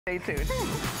Stay tuned.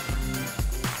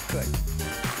 Good.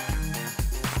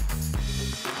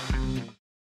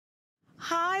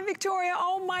 Hi, Victoria.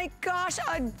 Oh my gosh,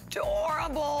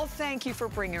 adorable. Thank you for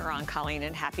bringing her on, Colleen,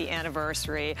 and happy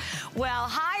anniversary. Well,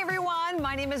 hi everyone.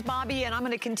 My name is Bobby, and I'm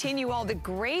going to continue all the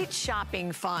great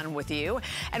shopping fun with you.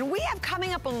 And we have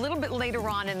coming up a little bit later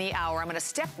on in the hour, I'm going to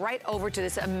step right over to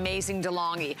this amazing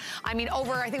DeLonghi. I mean, I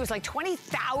think it was like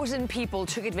 20,000 people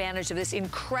took advantage of this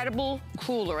incredible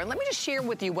cooler. And let me just share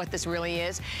with you what this really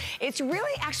is. It's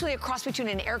really actually a cross between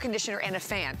an air conditioner and a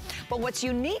fan. But what's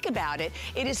unique about it,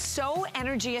 it is so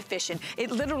energy efficient.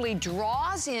 It literally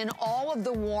draws in all of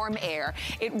the warm air.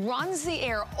 It runs the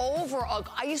air over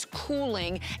ice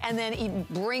cooling, and then it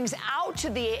brings out to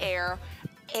the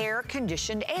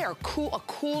air-conditioned air, a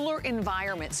cooler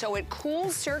environment. So it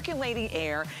cools circulating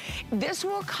air. This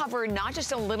will cover not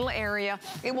just a little area,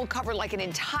 it will cover like an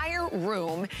entire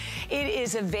room. It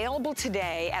is available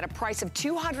today at a price of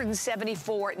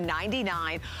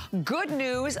 $274.99. Good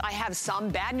news, I have some.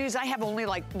 Bad news, I have only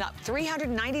like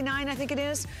 $399, I think it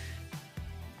is.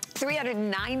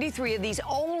 393 of these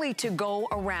only to go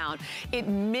around. It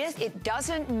missed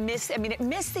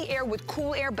the air with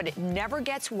cool air, but it never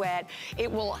gets wet.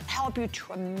 It will help you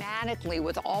dramatically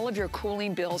with all of your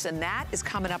cooling bills, and that is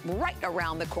coming up right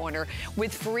around the corner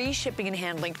with free shipping and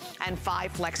handling and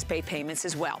 5 flex pay payments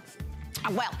as well.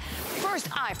 Well, first,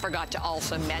 I forgot to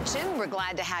also mention, we're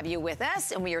glad to have you with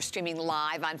us, and we are streaming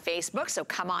live on Facebook, so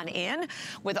come on in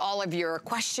with all of your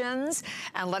questions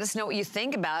and let us know what you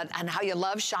think about and how you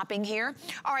love shopping here.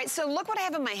 All right, so look what I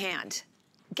have in my hand.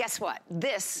 Guess what?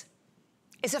 This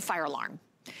is a fire alarm.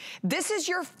 This is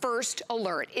your first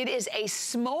alert. It is a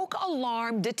smoke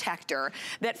alarm detector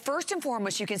that first and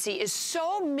foremost you can see is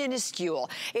so minuscule.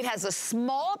 It has a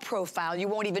small profile. You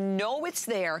won't even know it's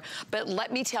there, but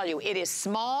let me tell you, it is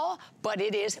small, but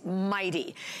it is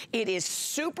mighty. It is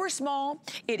super small.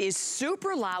 It is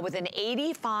super loud with an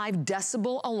 85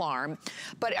 decibel alarm.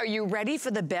 But are you ready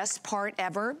for the best part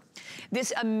ever?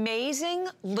 This amazing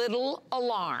little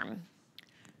alarm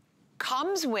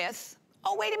comes with,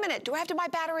 oh, wait a minute, do I have to buy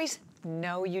batteries?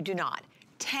 No, you do not.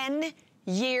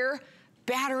 10-year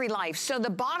battery life. So the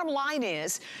bottom line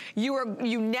is,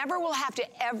 you never will have to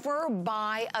ever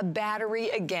buy a battery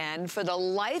again for the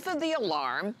life of the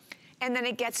alarm, and then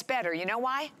it gets better. You know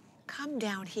why? Come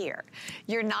down here.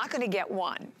 You're not gonna get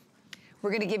one.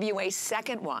 We're gonna give you a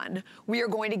second one. We are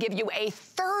going to give you a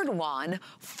third one,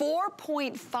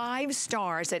 4.5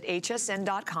 stars at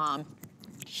hsn.com.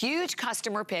 Huge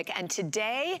customer pick, and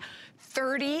today,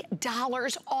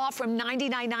 $30 off from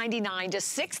 $99.99 to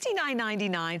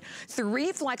 $69.99.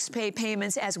 3 flex pay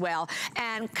payments as well.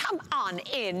 And come on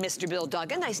in, Mr. Bill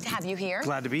Duggan. Nice to have you here.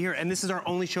 Glad to be here. And this is our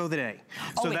only show of the day.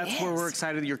 So that's where we're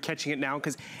excited that you're catching it now,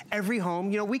 because every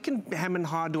home, you know, we can hem and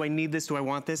haw, do I need this, do I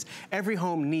want this? Every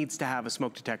home needs to have a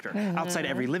smoke detector. Outside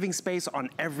every living space, on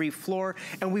every floor.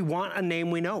 And we want a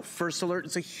name we know. First Alert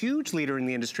is a huge leader in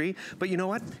the industry. But you know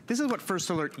what? This is what First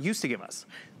Alert used to give us.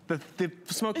 The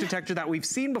smoke detector that we've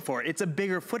seen before, it's a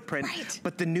bigger footprint,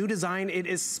 but the new design, it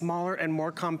is smaller and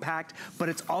more compact, but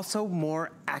it's also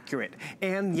more accurate.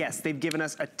 And yes, they've given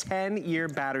us a 10-year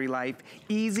battery life,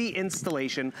 easy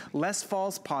installation, less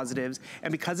false positives,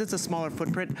 and because it's a smaller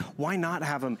footprint, why not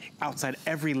have them outside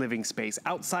every living space,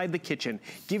 outside the kitchen?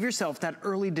 Give yourself that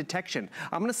early detection.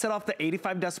 I'm gonna set off the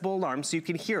 85 decibel alarm so you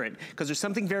can hear it, because there's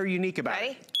something very unique about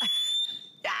it.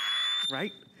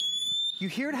 Right? You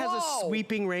hear it has a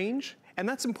sweeping range, and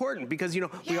that's important because, you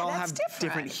know, we all have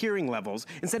different hearing levels.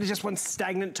 Instead of just one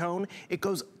stagnant tone, it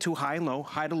goes to high and low,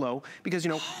 high to low, because,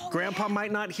 you know, grandpa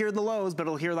might not hear the lows, but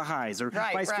he'll hear the highs, or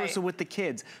vice versa with the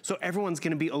kids. So everyone's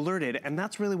gonna be alerted, and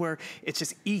that's really where it's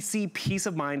just easy peace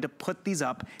of mind to put these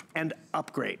up and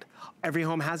upgrade. Every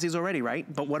home has these already, right?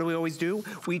 But what do we always do?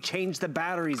 We change the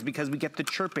batteries because we get the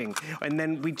chirping, and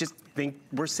then we just think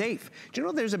we're safe. Do you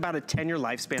know there's about a 10-year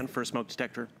lifespan for a smoke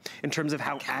detector in terms of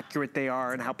how accurate they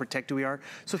are and how protected we are?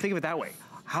 So think of it that way.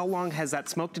 How long has that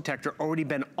smoke detector already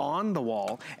been on the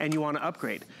wall and you want to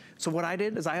upgrade? So what I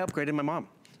did is I upgraded my mom.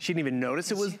 She didn't even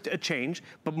notice it was a change,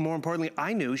 but more importantly,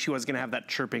 I knew she wasn't gonna have that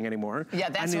chirping anymore.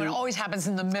 Yeah, that's what always happens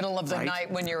in the middle of the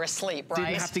night when you're asleep, right?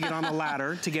 Didn't have to get on a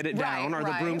ladder to get it down, or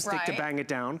the broomstick to bang it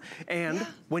down. And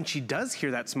when she does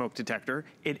hear that smoke detector,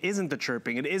 it isn't the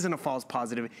chirping, it isn't a false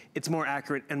positive, it's more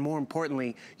accurate, and more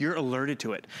importantly, you're alerted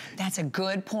to it. That's a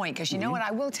good point, because you know what,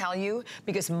 I will tell you,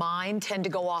 because mine tend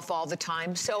to go off all the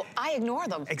time, so I ignore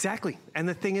them. Exactly, and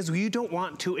the thing is, you don't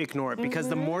want to ignore it, because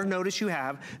the more notice you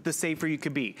have, the safer you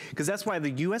could be. key, because that's why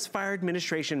the U.S. Fire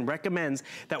Administration recommends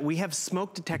that we have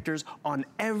smoke detectors on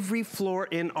every floor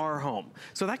in our home.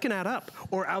 So that can add up,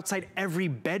 or outside every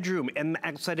bedroom and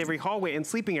outside every hallway and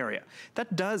sleeping area.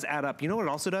 That does add up. You know what it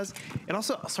also does? It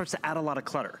also starts to add a lot of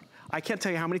clutter. I can't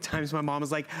tell you how many times my mom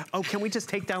is like, oh, can we just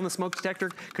take down the smoke detector?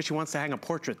 Because she wants to hang a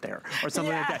portrait there or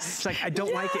something like that. She's like, I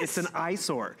don't like it, it's an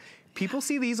eyesore. People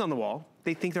see these on the wall.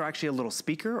 They think they're actually a little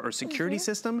speaker or security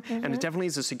system, and it definitely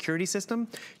is a security system.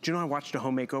 Do you know I watched a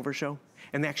home makeover show,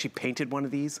 and they actually painted one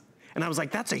of these? And I was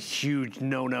like, that's a huge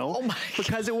no-no. Oh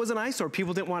because it was an eyesore.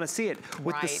 People didn't want to see it.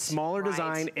 With the smaller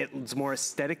design, it's more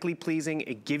aesthetically pleasing.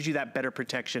 It gives you that better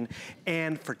protection.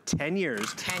 And for 10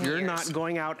 years, you're not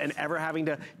going out and ever having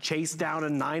to chase down a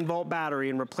 9-volt battery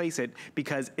and replace it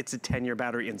because it's a 10-year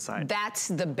battery inside. That's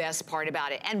the best part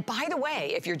about it. And by the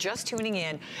way, if you're just tuning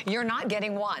in, you're not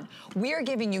getting one. We are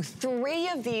giving you 3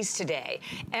 of these today.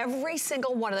 Every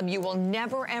single one of them, you will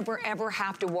never, ever, ever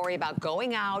have to worry about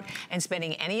going out and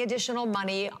spending any additional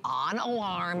money on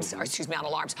alarms, or excuse me, on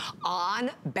alarms,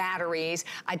 on batteries,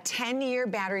 a 10-year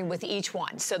battery with each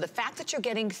one. So the fact that you're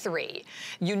getting 3,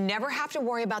 you never have to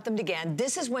worry about them again.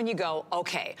 This is when you go,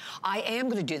 okay, I am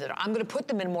gonna do that. I'm gonna put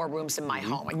them in more rooms in my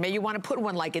home. Like maybe you wanna put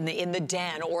one like in the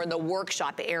den or in the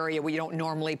workshop, the area where you don't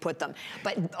normally put them.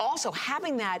 But also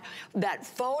having that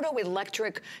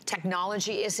photoelectric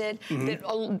technology,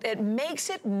 that it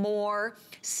makes it more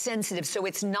sensitive. So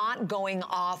it's not going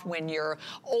off when you're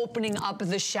opening up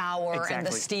the shower and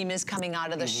the steam is coming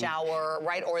out of the shower,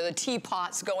 right? Or the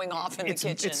teapot's going off in the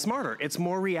kitchen. It's smarter. It's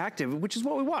more reactive, which is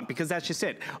what we want, because that's just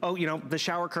it. Oh, you know, the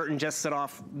shower curtain just set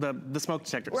off the smoke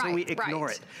detector. So we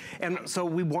ignore it. And so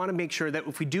we want to make sure that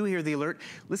if we do hear the alert,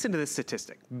 listen to this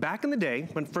statistic. Back in the day,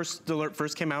 when the alert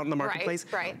first came out in the marketplace,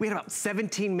 we had about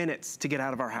 17 minutes to get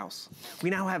out of our house. We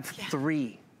now have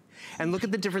 3. And look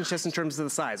at the difference just in terms of the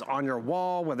size. On your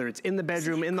wall, whether it's in the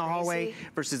bedroom, in the hallway,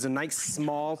 versus a nice,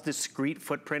 small, discreet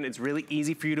footprint. It's really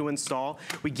easy for you to install.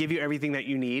 We give you everything that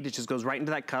you need. It just goes right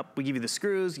into that cup. We give you the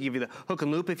screws, give you the hook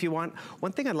and loop if you want.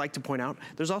 One thing I'd like to point out,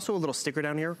 there's also a little sticker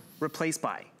down here, replace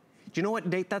by. Do you know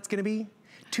what date that's gonna be?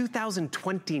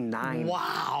 2029.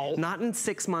 Wow. Not in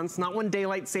 6 months, not when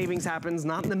daylight savings happens,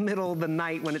 not in the middle of the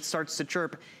night when it starts to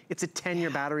chirp. It's a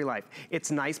 10-year battery life.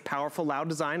 It's nice, powerful, loud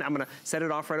design. I'm gonna set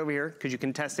it off right over here because you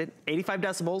can test it. 85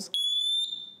 decibels.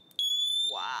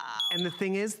 Wow. And the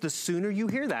thing is, the sooner you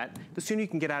hear that, the sooner you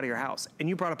can get out of your house. And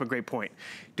you brought up a great point.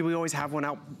 Do we always have one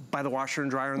out by the washer and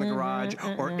dryer in the garage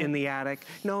or in the attic?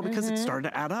 No, because it started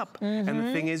to add up. And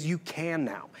the thing is, you can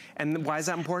now. And why is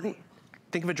that important?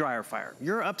 Think of a dryer fire.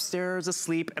 You're upstairs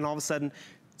asleep and all of a sudden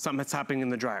something that's happening in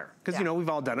the dryer. Because you know, we've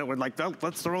all done it. We're like, oh,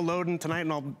 let's throw a load in tonight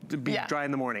and I'll be dry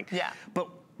in the morning. But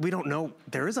we don't know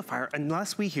there is a fire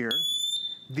unless we hear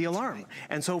the alarm.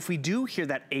 And so if we do hear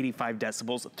that 85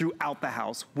 decibels throughout the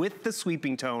house with the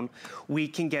sweeping tone, we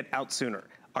can get out sooner.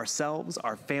 Ourselves,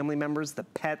 our family members, the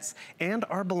pets, and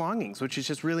our belongings, which is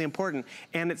just really important.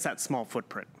 And it's that small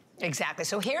footprint. Exactly.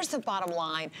 So here's the bottom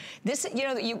line. This, you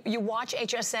know, you watch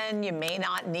HSN, you may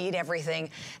not need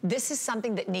everything. This is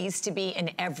something that needs to be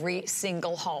in every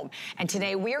single home. And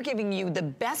today we are giving you the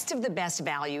best of the best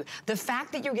value. The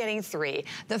fact that you're getting 3,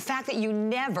 the fact that you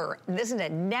never, listen to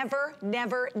it, never,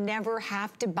 never, never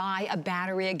have to buy a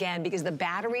battery again, because the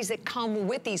batteries that come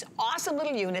with these awesome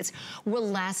little units will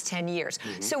last 10 years.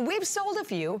 So we've sold a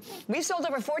few. We've sold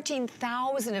over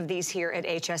 14,000 of these here at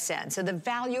HSN. So the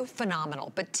value,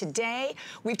 phenomenal. But today,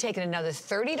 we've taken another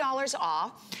 $30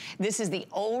 off. This is the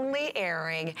only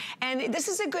airing, and this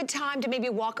is a good time to maybe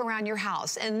walk around your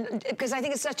house. And because I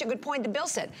think it's such a good point that Bill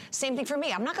said. Same thing for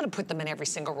me. I'm not going to put them in every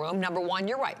single room. Number one,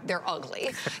 you're right. They're ugly.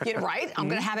 You know, right? I'm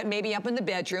going to have it maybe up in the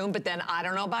bedroom, but then I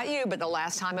don't know about you, but the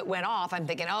last time it went off, I'm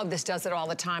thinking, oh, this does it all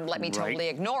the time. Let me totally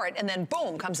ignore it. And then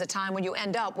boom, comes the time when you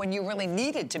end up when you really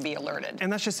needed to be alerted.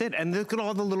 And that's just it. And look at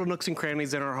all the little nooks and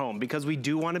crannies in our home, because we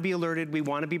do want to be alerted. We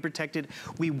want to be protected.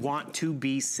 We want to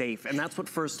be safe. And that's what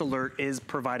First Alert is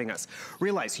providing us.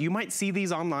 Realize you might see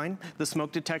these online, the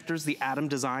smoke detectors, the Atom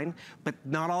design, but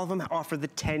not all of them offer the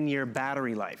 10-year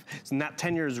battery life. So that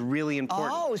 10 years is really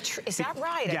important. Oh, is that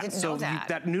right? I didn't know that.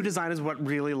 That new design is what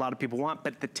really a lot of people want,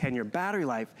 but the 10-year battery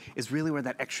life is really where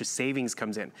that extra savings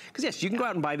comes in. Because yes, you can go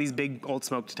out and buy these big old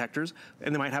smoke detectors,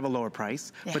 and they might have a lower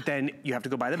price, but then you have to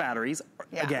go buy the batteries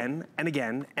again and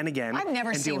again and again. I've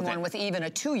never seen one with even a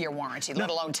 2-year warranty,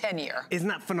 let alone 10-year. Isn't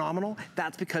that phenomenal?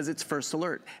 That's because it's First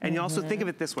Alert. And you also think of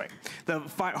it this way. The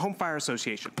Home Fire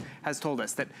Association has told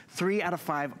us that 3 out of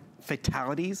 5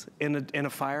 fatalities in a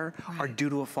fire are due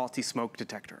to a faulty smoke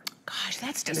detector. Gosh,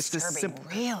 that's disturbing,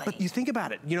 really. But you think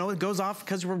about it, you know, it goes off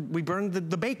because we burned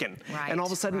the bacon. And all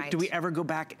of a sudden, do we ever go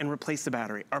back and replace the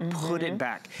battery or put it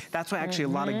back? That's why actually a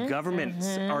lot of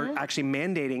governments are actually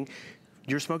mandating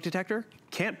your smoke detector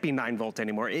can't be 9 volt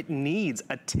anymore. It needs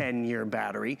a 10-year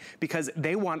battery because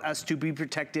they want us to be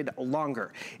protected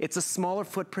longer. It's a smaller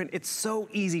footprint. It's so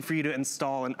easy for you to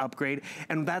install and upgrade.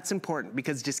 And that's important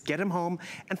because just get them home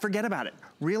and forget about it.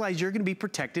 Realize you're gonna be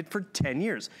protected for 10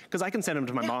 years. Because I can send them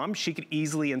to my mom. She could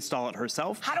easily install it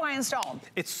herself. How do I install them?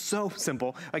 It's so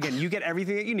simple. Again, you get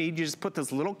everything that you need. You just put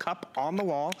this little cup on the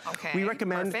wall. We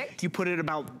recommend you put it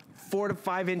about 4 to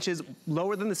 5 inches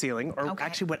lower than the ceiling, or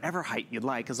actually whatever height you'd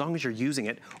like, as long as you're using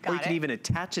it. Or you can even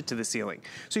attach it to the ceiling.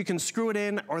 So you can screw it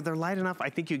in, or they're light enough. I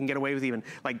think you can get away with even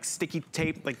like sticky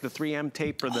tape, like the 3M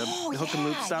tape or the hook and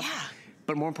loop stuff.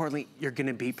 But more importantly, you're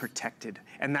gonna be protected.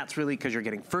 And that's really because you're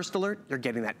getting first alert, you're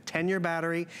getting that 10-year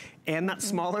battery, and that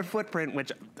smaller footprint,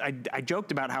 which I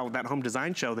joked about how that home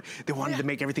design show, they wanted to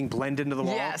make everything blend into the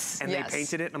wall, and they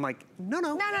painted it, and I'm like, no,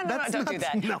 don't do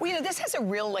that. Well, you know, this has a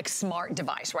real like smart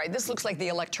device, right? This looks like the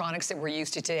electronics that we're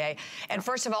used to today. And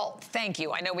first of all, thank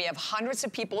you. I know we have hundreds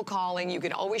of people calling. You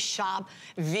can always shop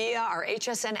via our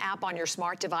HSN app on your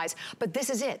smart device, but this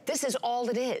is it. This is all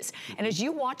it is. And as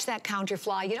you watch that counter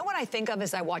fly, you know what I think of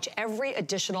as I watch every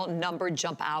additional number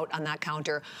jump out on that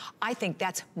counter? I think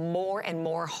that's more and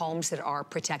more homes that are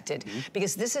protected.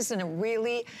 Because this isn't a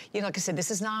really, you know, like I said,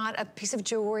 this is not a piece of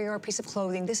jewelry or a piece of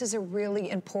clothing. This is a really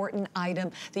important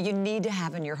item that you need to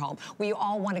have in your home. We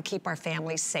all want to keep our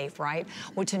families safe, right?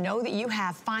 Well, to know that you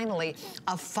have finally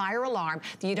a fire alarm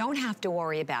that you don't have to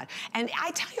worry about. And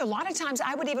I tell you, a lot of times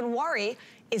I would even worry,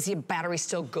 is the battery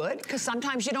still good? Because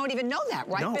sometimes you don't even know that,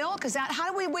 right, Bill? Because how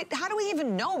do we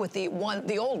even know with the old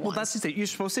ones? Well, that's just it. You're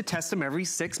supposed to test them every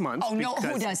 6 months. Oh no,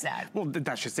 who does that? Well,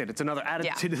 that's just it. It's another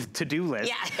added to the to-do list.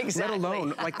 Yeah, exactly. Let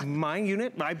alone, like my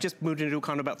unit, I've just moved into a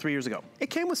condo about 3 years ago. It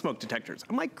came with smoke detectors.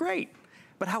 I'm like, great.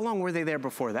 But how long were they there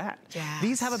before that?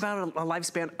 These have about a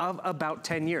lifespan of about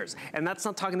 10 years. And that's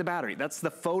not talking the battery. That's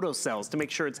the photo cells to make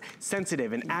sure it's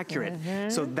sensitive and accurate.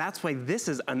 So that's why this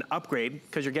is an upgrade,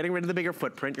 because you're getting rid of the bigger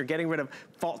footprint, you're getting rid of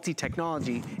faulty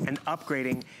technology and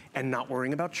upgrading and not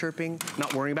worrying about chirping,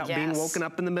 not worrying about being woken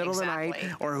up in the middle of the night,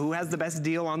 or who has the best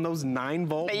deal on those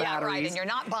 9-volt batteries. Yeah, right, and you're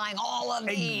not buying all of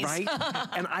these. Right,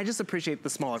 and I just appreciate the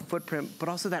smaller footprint, but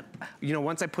also that, you know,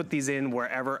 once I put these in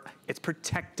wherever, it's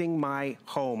protecting my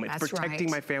home. It's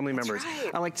protecting my family members.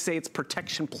 I like to say it's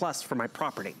protection plus for my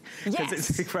property.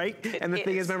 It's, right? And the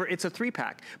thing is, remember, it's a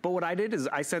 3-pack. But what I did is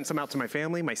I sent some out to my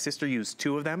family. My sister used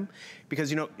 2 of them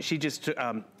because, you know, she just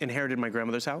inherited my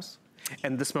grandmother's house.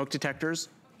 And the smoke detectors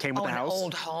came with the house. An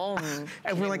old home.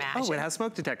 And we're like, oh, it has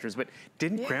smoke detectors, but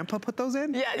didn't Grandpa put those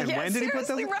in? And when did he put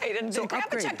those in? Right, and so did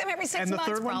Grandpa check them every 6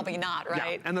 months? Probably not,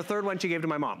 right? And the third one she gave to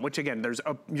my mom, which again,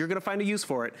 you're gonna find a use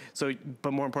for it, so,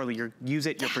 but more importantly, you're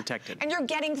protected. And you're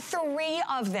getting 3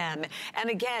 of them.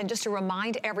 And again, just to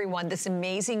remind everyone, this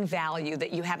amazing value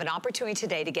that you have an opportunity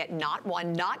today to get not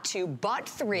 1, not 2, but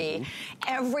 3.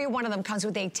 Every one of them comes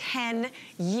with a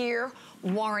 10-year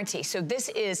warranty. So this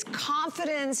is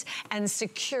confidence and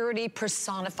security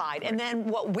personified. And then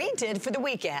what we did for the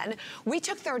weekend, we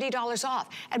took $30 off.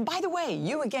 And by the way,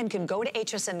 you again can go to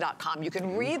hsn.com. You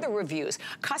can read the reviews.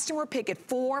 Customer pick at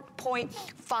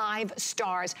 4.5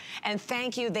 stars. And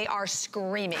thank you, they are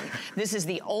screaming. This is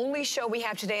the only show we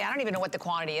have today. I don't even know what the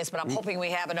quantity is, but I'm hoping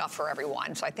we have enough for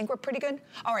everyone. So I think we're pretty good.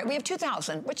 All right, we have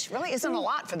 2,000, which really isn't a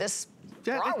lot for this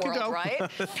for our world,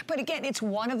 right? But again, it's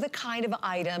one of the kind of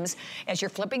items, as you're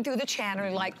flipping through the channel,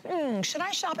 you're like, should I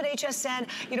shop at HSN?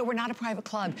 You know, we're not a private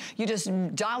club. You just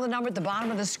dial the number at the bottom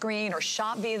of the screen or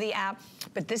shop via the app.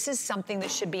 But this is something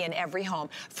that should be in every home.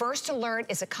 First Alert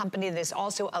is a company that is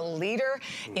also a leader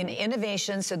in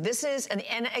innovation. So this is,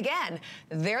 and again,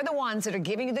 they're the ones that are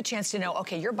giving you the chance to know,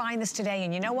 okay, you're buying this today,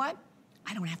 and you know what?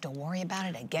 I don't have to worry about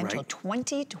it again until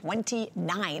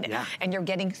 2029. And you're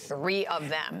getting 3 of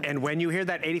them. And when you hear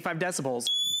that 85 decibels,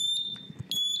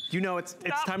 you know it's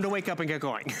time to wake up and get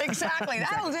going. Exactly,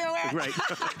 that'll do it. Right.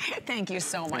 Thank you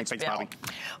so much, Thanks, Bill. Bobby.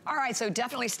 All right, so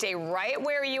definitely stay right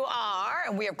where you are.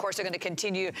 And we, of course, are going to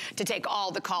continue to take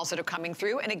all the calls that are coming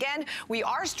through. And again, we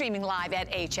are streaming live at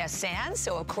HSN.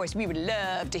 So, of course, we would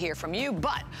love to hear from you.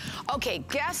 But, okay,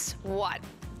 guess what?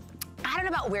 I don't know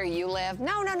about where you live.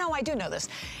 No, I do know this.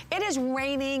 It is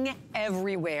raining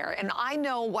everywhere. And I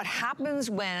know what happens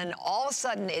when all of a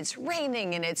sudden it's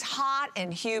raining and it's hot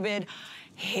and humid.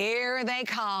 Here they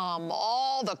come,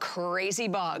 all the crazy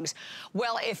bugs.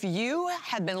 Well, if you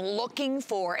have been looking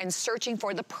for and searching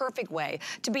for the perfect way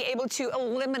to be able to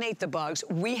eliminate the bugs,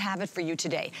 we have it for you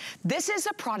today. This is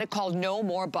a product called No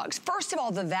More Bugs. First of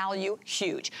all, the value,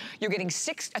 huge. You're getting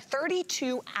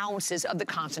 32 ounces of the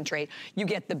concentrate. You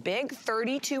get the big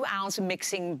 32-ounce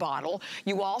mixing bottle.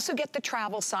 You also get the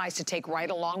travel size to take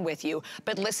right along with you.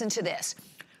 But listen to this.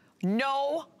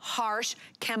 No harsh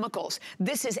chemicals.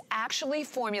 This is actually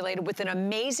formulated with an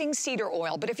amazing cedar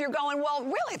oil. But if you're going, well,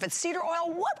 really, if it's cedar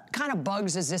oil, what kind of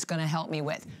bugs is this gonna help me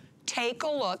with? Take a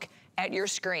look at your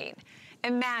screen.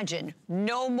 Imagine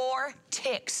no more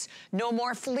ticks, no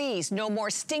more fleas, no more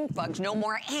stink bugs, no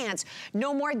more ants,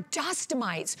 no more dust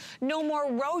mites, no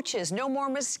more roaches, no more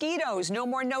mosquitoes, no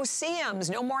more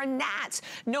no-see-ums, no more gnats,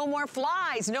 no more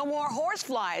flies, no more horse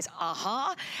flies.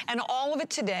 And all of it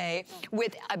today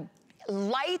with a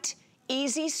light,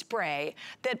 easy spray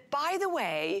that, by the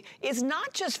way, is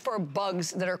not just for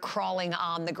bugs that are crawling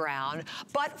on the ground,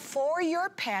 but for your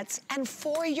pets and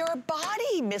for your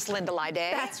body, Miss Linda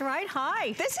Lyday. That's right,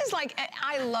 hi. This is like,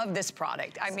 I love this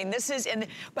product. I mean, this is, and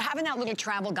having that little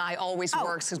travel guy always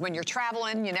works, because when you're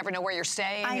traveling, you never know where you're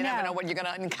staying, you never know what you're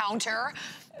gonna encounter.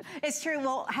 It's true.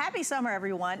 Well, happy summer,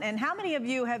 everyone. And how many of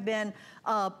you have been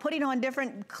putting on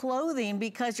different clothing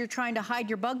because you're trying to hide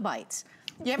your bug bites?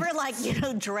 You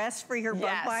ever dress for your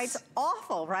bug bites?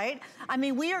 Awful, right? I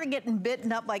mean, we are getting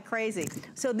bitten up like crazy.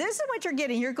 So this is what you're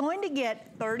getting. You're going to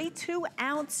get 32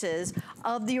 ounces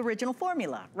of the original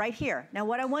formula right here. Now,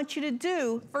 what I want you to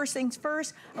do, first things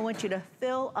first, I want you to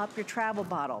fill up your travel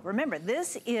bottle. Remember,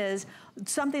 this is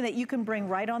something that you can bring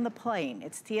right on the plane.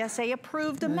 It's TSA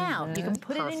approved amount. You can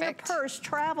put it in your purse,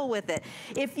 travel with it.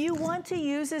 If you want to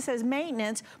use this as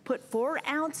maintenance, put 4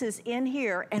 ounces in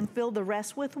here and fill the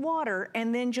rest with water,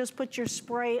 and then just put your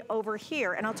spray over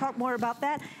here. And I'll talk more about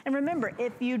that. And remember,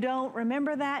 if you don't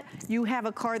remember that, you have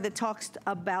a card that talks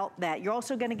about that. You're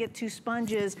also gonna get 2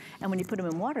 sponges, and when you put them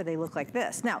in water, they look like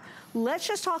this. Now, let's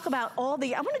just talk about all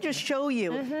the, I wanna just show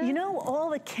you, you know, all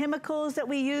the chemicals that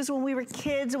we used when we were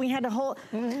kids and we had to hold.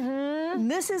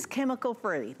 This is chemical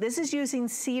free. This is using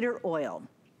cedar oil.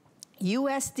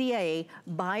 USDA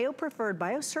bio-preferred,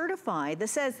 bio-certified. That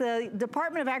says the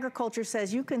Department of Agriculture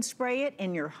says you can spray it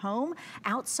in your home,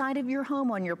 outside of your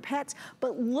home, on your pets,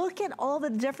 but look at all the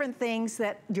different things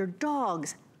that your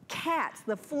dogs, cats,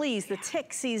 the fleas, the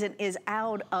tick season is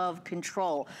out of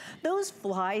control. Those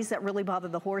flies that really bother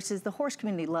the horses, the horse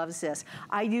community loves this.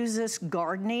 I use this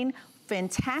gardening,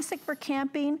 fantastic for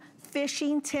camping,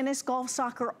 fishing, tennis, golf,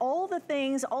 soccer, all the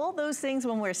things, all those things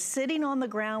when we're sitting on the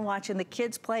ground watching the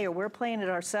kids play or we're playing it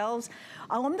ourselves.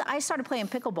 I started playing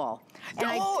pickleball.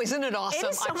 And isn't it awesome? It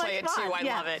is so I play it too, I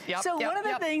love it. So one of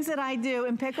the things that I do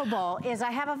in pickleball is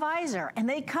I have a visor, and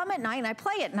they come at night and I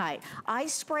play at night. I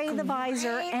spray the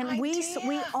visor, and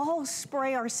we all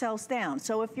spray ourselves down.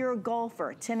 So if you're a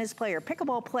golfer, tennis player,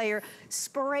 pickleball player,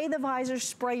 spray the visor,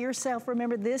 spray yourself.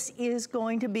 Remember, this is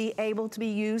going to be able to be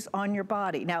used on your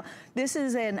body. Now, this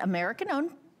is an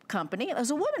American-owned company.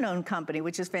 It's a woman-owned company,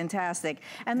 which is fantastic.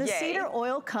 And the cedar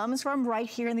oil comes from right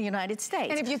here in the United States.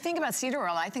 And if you think about cedar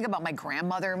oil, I think about my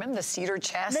grandmother. Remember the cedar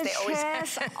chest? The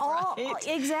chest,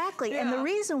 exactly. And the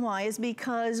reason why is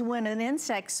because when an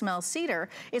insect smells cedar,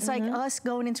 it's like us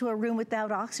going into a room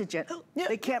without oxygen.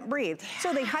 They can't breathe.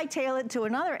 So they hightail it to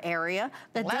another area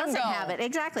that doesn't have it.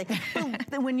 Exactly.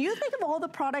 But when you think of all the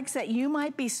products that you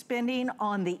might be spending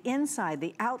on the inside,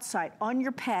 the outside, on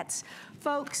your pets,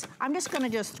 folks, I'm just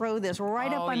going to throw this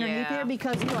right up underneath here,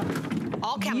 because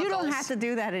all chemicals. You don't have to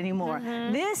do that anymore.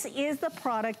 This is the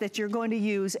product that you're going to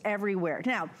use everywhere.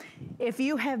 Now, if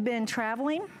you have been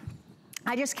traveling,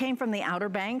 I just came from the Outer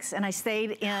Banks and I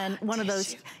stayed in one of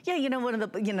those, one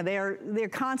of the, they're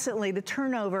constantly, the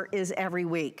turnover is every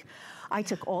week. I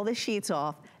took all the sheets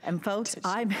off, and folks,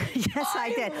 I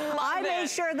did. I made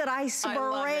sure that I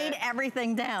sprayed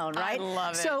everything down, right? I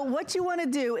love it. So what you want to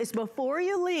do is before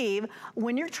you leave,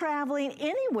 when you're traveling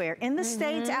anywhere, in the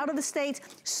States, out of the States,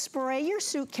 spray your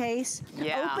suitcase,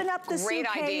 open up the suitcase. Great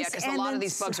idea, because a lot of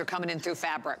these bugs are coming in through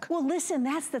fabric. Well, listen,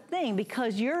 that's the thing,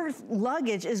 because your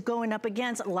luggage is going up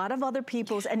against a lot of other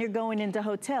people's, and you're going into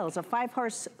hotels. A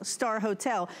 5-star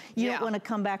hotel, you don't want to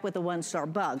come back with a 1-star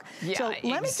bug. So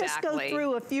let me just go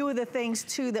through a few of the things,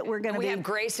 too, that we're going to be... We have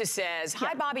Grace who says,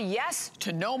 hi, Bobby, yes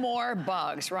to no more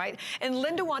bugs, right? And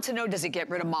Linda wants to know, does it get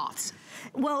rid of moths?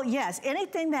 Well, yes,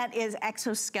 anything that is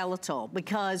exoskeletal,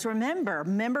 because remember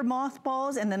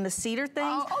mothballs and then the cedar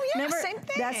things? Same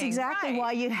thing. That's exactly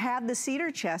why you have the cedar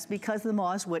chest, because the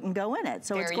moths wouldn't go in it.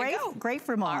 So it's great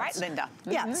for moths. All right, Linda.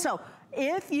 Yeah, so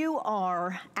if you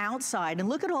are outside, and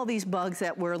look at all these bugs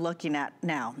that we're looking at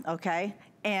now, okay?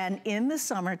 And in the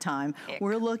summertime,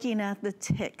 we're looking at the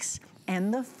ticks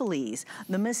and the fleas,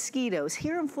 the mosquitoes.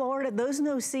 Here in Florida, those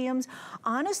no-see-ums,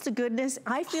 honest to goodness,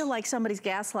 I feel like somebody's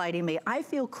gaslighting me. I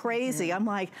feel crazy. I'm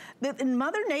like, in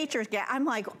Mother Nature's, I'm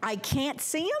like, I can't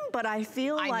see them, but I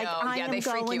feel like I am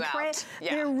going crazy.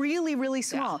 They're really, really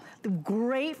small.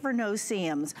 Great for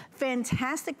no-see-ums.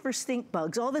 Fantastic for stink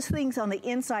bugs. All those things on the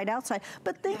inside, outside.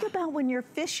 But think about when you're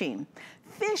fishing.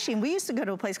 We used to go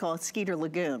to a place called Skeeter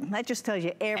Lagoon. That just tells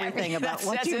you everything about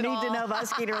what you need to know about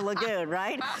Skeeter Lagoon,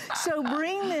 right? So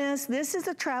bring this is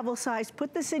a travel size.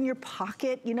 Put this in your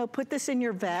pocket, you know, put this in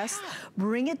your vest.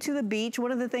 Bring it to the beach.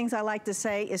 One of the things I like to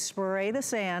say is spray the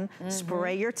sand,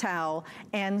 spray your towel,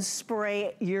 and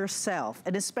spray yourself.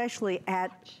 And especially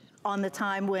on the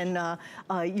time when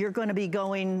you're gonna be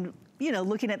going, you know,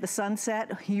 looking at the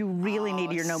sunset, you really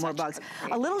need your No More Bugs.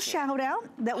 A little shout out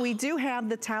that we do have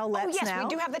the towelettes now. Oh yes, we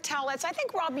do have the towelettes. I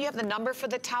think, Rob, you have the number for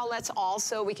the towelettes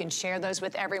also. We can share those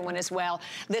with everyone as well.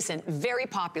 Listen, very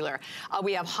popular.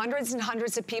 We have hundreds and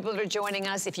hundreds of people that are joining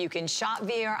us. If you can shop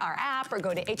via our app or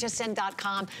go to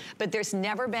hsn.com, but there's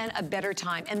never been a better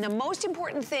time. And the most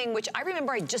important thing, which I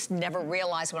remember I just never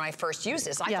realized when I first used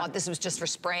this, I thought this was just for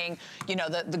spraying, you know,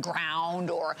 the ground,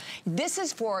 or this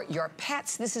is for your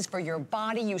pets, this is for your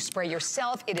body, you spray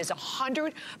yourself. It is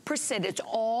 100%, it's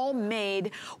all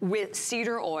made with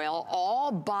cedar oil,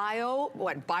 all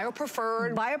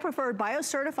bio-preferred,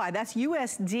 bio-certified. That's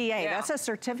USDA. That's a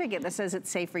certificate that says it's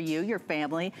safe for you, your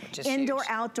family, indoor,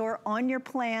 outdoor, on your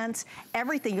plants,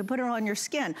 everything. You put it on your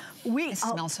skin. It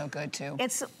smells so good too.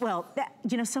 It's, well,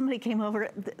 you know, somebody came over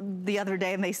the other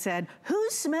day and they said, who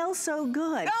smells so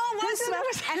good? And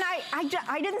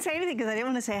I didn't say anything because I didn't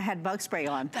want to say I had bug spray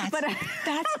on.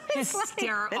 That's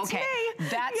hysterical. Okay,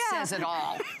 that says it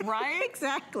all, right?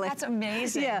 Exactly. That's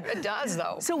amazing. Yeah. It does,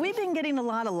 though. So we've been getting a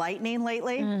lot of lightning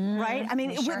lately, right? I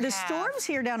mean, the storms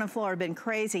here down in Florida have been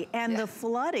crazy, and the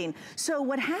flooding. So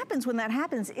what happens when that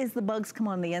happens is the bugs come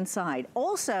on the inside.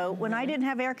 Also, when I didn't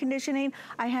have air conditioning,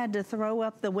 I had to throw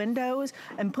up the windows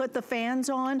and put the fans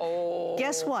on.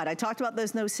 Guess what? I talked about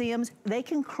those no-see-ums. They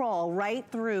can crawl right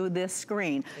through this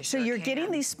screen. So you're getting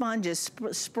these sponges.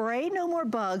 Spray No More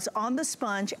Bugs on the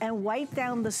sponge and wipe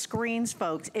down the screens,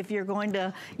 folks, if you're going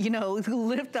to, you know,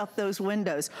 lift up those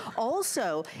windows.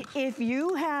 Also, if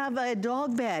you have a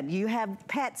dog bed, you have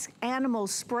pets,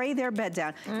 animals, spray their bed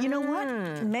down. You know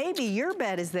what? Maybe your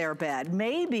bed is their bed.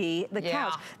 Maybe the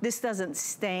couch. This doesn't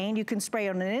stain. You can spray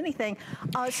on anything.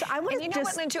 So I want to know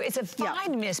what, Lynn, too? It's a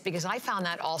fine mist, because I found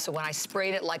that also when I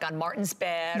sprayed it like on Martin's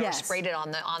bed or sprayed it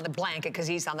on the blanket, because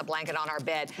he's on the blanket on our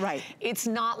bed. Right. It's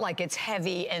not like it's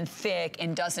heavy and thick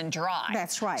and doesn't dry.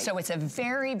 That's right. So it's a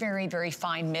very, very, very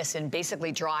fine mist and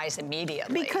basically dries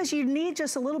immediately. Because you need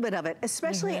just a little bit of it,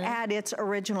 especially at its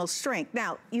original strength.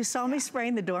 Now, you saw me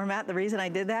spraying the doormat. The reason I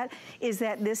did that is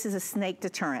that this is a snake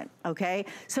deterrent, okay?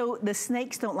 So the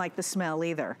snakes don't like the smell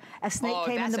either. A snake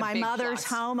came into my mother's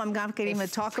home. I'm not going to even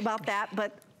talk about that,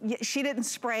 but she didn't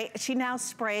spray, she now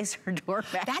sprays her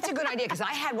doormat. That's a good idea, because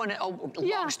I had one,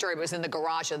 long story, was in the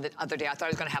garage the other day. I thought I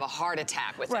was gonna have a heart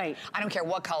attack with it. I don't care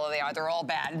what color they are, they're all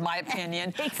bad, in my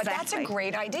opinion. But that's a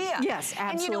great idea. Yes,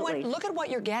 absolutely. And you know what, look at what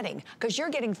you're getting, because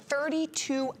you're getting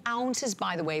 32 ounces,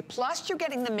 by the way, plus you're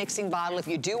getting the mixing bottle if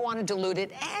you do want to dilute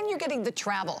it, and you're getting the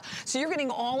travel. So you're getting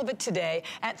all of it today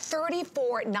at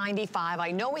 $34.95.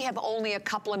 I know we have only a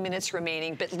couple of minutes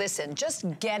remaining, but listen, just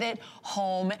get it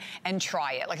home and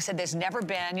try it. Like I said, there's never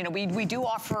been, you know, we do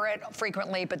offer it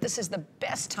frequently, but this is the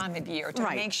best time of year to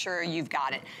make sure you've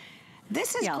got it.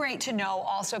 This is great to know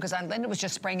also, because Linda was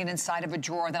just spraying it inside of a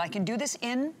drawer, that I can do this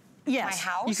in my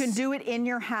house? You can do it in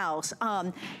your house.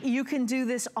 You can do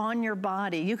this on your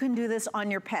body. You can do this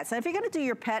on your pets. Now, if you're gonna do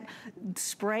your pet,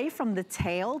 spray from the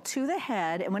tail to the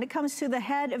head, and when it comes to the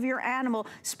head of your animal,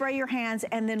 spray your hands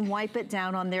and then wipe it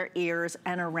down on their ears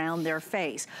and around their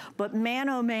face. But man,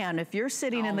 oh man, if you're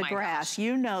sitting in the grass,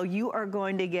 you know you are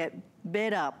going to get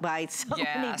bit up by so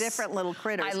many different little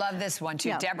critters. I love this one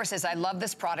too. Deborah says, I love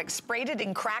this product. Sprayed it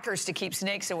in crackers to keep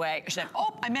snakes away. She said,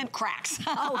 oh, I meant cracks.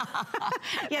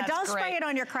 Don't spray it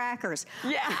on your crackers.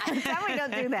 Definitely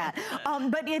don't do that.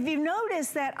 But if you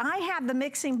notice that I have the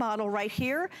mixing bottle right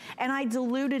here, and I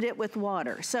diluted it with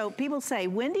water. So people say,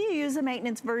 when do you use the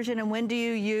maintenance version and when do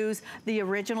you use the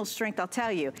original strength? I'll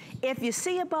tell you, if you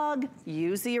see a bug,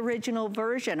 use the original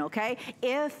version, okay?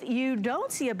 If you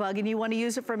don't see a bug and you want to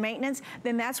use it for maintenance, seconds,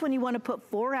 then that's when you want to put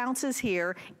 4 ounces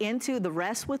here into the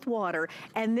rest with water.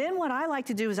 And then what I like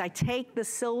to do is I take the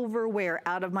silverware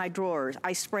out of my drawers.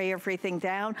 I spray everything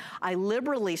down. I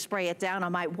liberally spray it down. I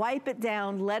might wipe it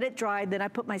down, let it dry, then I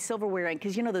put my silverware in,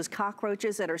 because you know those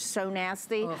cockroaches that are so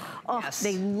nasty? Yes.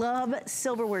 They love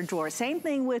silverware drawers. Same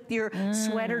thing with your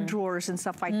sweater drawers and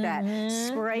stuff like that.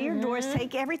 Spray your drawers,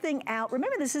 take everything out.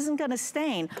 Remember, this isn't gonna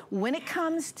stain. When it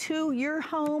comes to your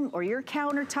home or your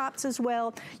countertops as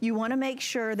well, you wanna make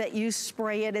sure that you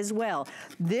spray it as well.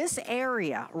 This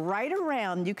area right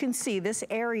around, you can see this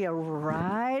area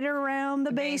right around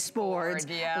the baseboards,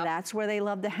 that's where they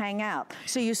love to hang out.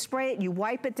 So you spray it, you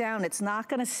wipe it down, it's not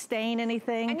gonna stain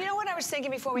anything. And you know what I was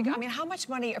thinking before we go? I mean, how much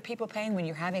money are people paying when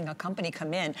you're having a company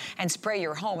come in and spray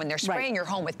your home, and they're spraying your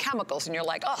home with chemicals, and you're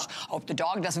like, oh, I hope the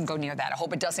dog doesn't go near that. I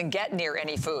hope it doesn't get near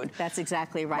any food. That's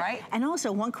exactly right. And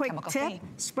also, one quick tip,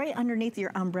 spray underneath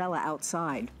your umbrella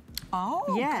outside.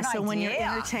 Oh, yeah, so when you're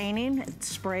entertaining, it's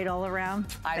sprayed all around.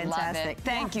 I love it.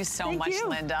 Thank you so much,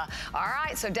 Linda. All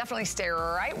right, so definitely stay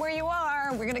right where you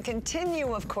are. We're gonna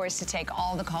continue, of course, to take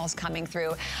all the calls coming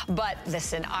through. But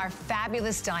listen, our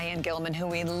fabulous Diane Gilman, who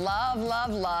we love,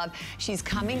 love, love, she's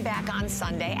coming back on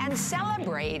Sunday and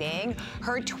celebrating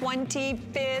her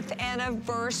 25th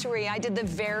anniversary. I did the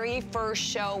very first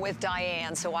show with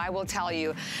Diane, so I will tell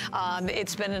you,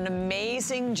 it's been an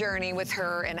amazing journey with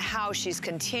her and how she's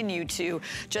continued to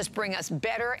just bring us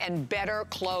better and better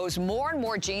clothes, more and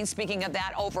more jeans. Speaking of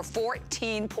that, over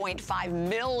 14.5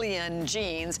 million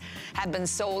jeans have been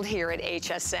sold here at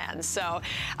HSN. So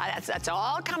that's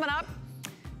all coming up.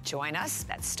 Join us.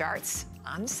 That starts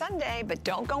on Sunday, but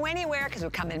don't go anywhere because we're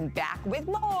coming back with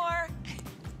more.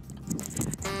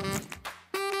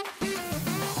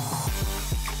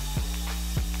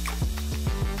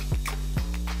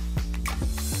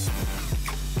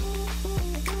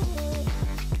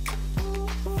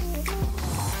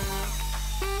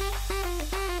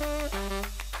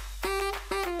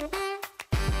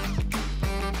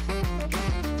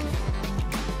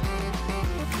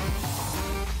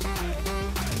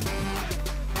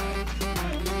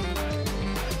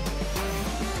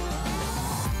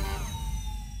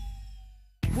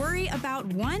 About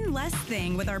one less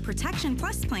thing with our Protection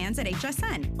Plus plans at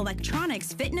HSN.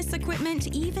 Electronics, fitness equipment,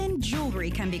 even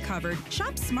jewelry can be covered.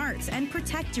 Shop smarts and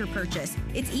protect your purchase.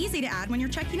 It's easy to add when you're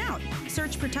checking out.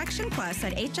 Search Protection Plus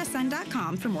at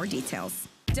hsn.com for more details.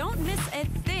 Don't miss a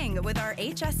thing with our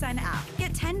HSN app.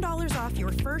 Get $10 off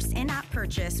your first in-app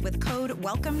purchase with code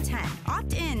WELCOME10.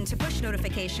 Opt in to push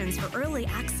notifications for early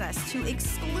access to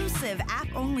exclusive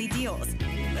app-only deals.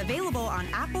 Available on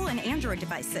Apple and Android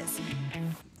devices.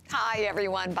 Hi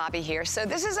everyone, Bobby here. So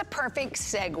this is a perfect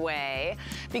segue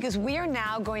because we are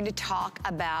now going to talk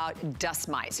about dust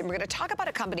mites. And we're going to talk about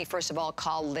a company, first of all,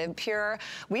 called Live Pure.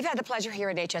 We've had the pleasure here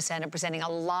at HSN of presenting a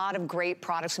lot of great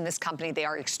products from this company. They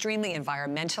are extremely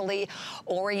environmentally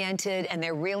oriented, and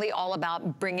they're really all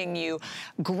about bringing you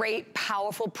great,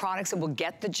 powerful products that will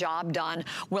get the job done.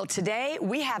 Well, today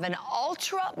we have an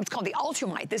it's called the Ultra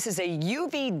Mite. This is a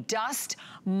UV dust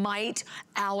mite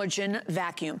allergen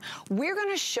vacuum. We're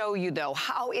going to show you though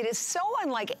how it is so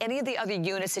unlike any of the other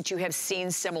units that you have seen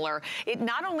similar. It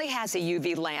not only has a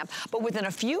UV lamp, but within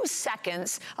a few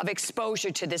seconds of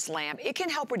exposure to this lamp, it can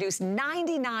help reduce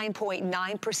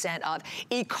 99.9% of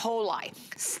E. coli,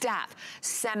 staph,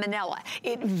 salmonella.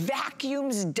 It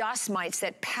vacuums dust mites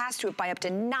that pass through it by up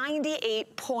to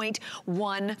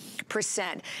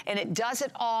 98.1%. And it does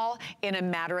it all in a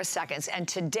matter of seconds. And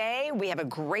today we have a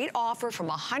great offer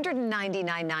from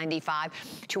 $199.95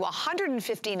 to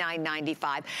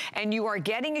 $159.95, and you are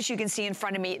getting, as you can see in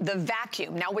front of me, the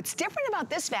vacuum. Now, what's different about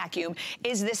this vacuum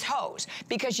is this hose,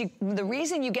 because the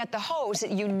reason you get the hose,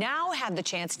 you now have the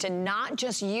chance to not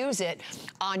just use it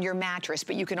on your mattress,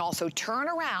 but you can also turn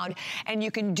around and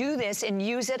you can do this and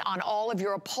use it on all of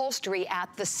your upholstery at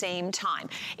the same time.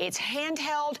 It's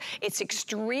handheld, it's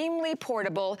extremely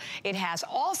portable, it has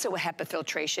also a HEPA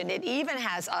filtration, it even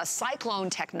has a cyclone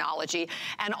technology,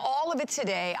 and all of it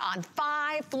today on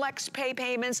 5 flex pay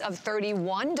payments of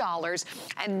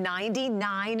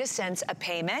 $31.99 a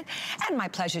payment. And my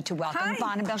pleasure to welcome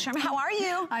Von Bell-Sherman. How are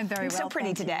you? I'm very well. So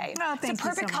pretty today. Oh, thank you. It's a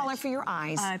perfect color for your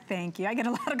eyes. Thank you. I get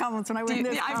a lot of compliments when I wear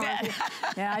this. I bet.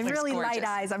 Yeah, I have really light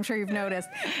eyes. I'm sure you've noticed.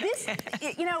 This,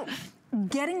 you know,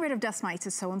 getting rid of dust mites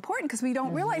is so important because we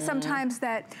don't realize sometimes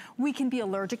that we can be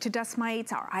allergic to dust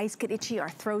mites. Our eyes get itchy, our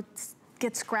throats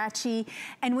get scratchy.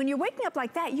 And when you're waking up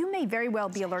like that, you may very well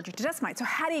be allergic to dust mites. So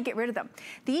how do you get rid of them?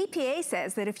 The EPA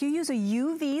says that if you use a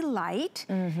UV light,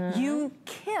 you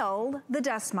kill the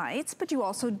dust mites, but you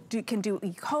also can do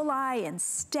E. coli and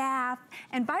staph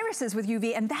and viruses with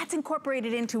UV, and that's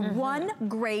incorporated into one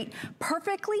great,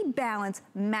 perfectly balanced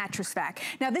mattress vac.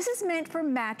 Now this is meant for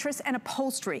mattress and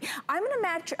upholstery. I'm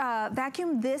gonna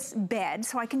vacuum this bed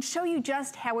so I can show you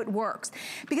just how it works,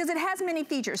 because it has many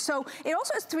features. So it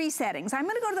also has 3 settings. I'm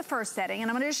gonna go to the first setting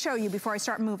and I'm gonna just show you before I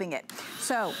start moving it.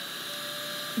 So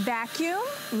vacuum,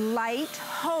 light,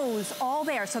 hose, all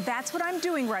there. So that's what I'm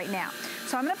doing right now.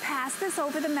 So I'm gonna pass this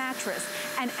over the mattress.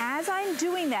 And as I'm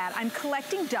doing that, I'm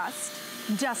collecting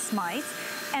dust mites,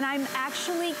 and I'm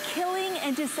actually killing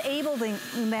and disabling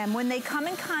them when they come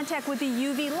in contact with the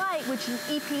UV light, which the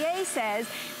EPA says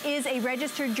is a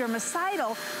registered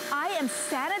germicidal. I am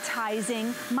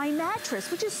sanitizing my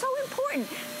mattress, which is so important.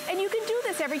 And you can do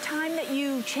this every time that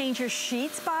you change your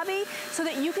sheets, Bobby, so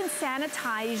that you can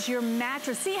sanitize your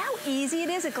mattress. See how easy it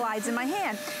is? It glides in my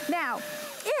hand. Now,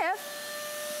 if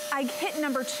I hit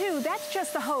number 2, that's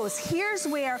just the hose. Here's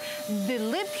where the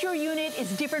Live Pure unit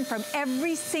is different from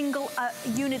every single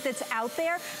unit that's out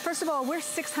there. First of all, we're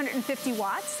 650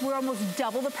 watts. We're almost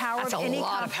double the power of any. That's a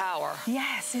lot of power.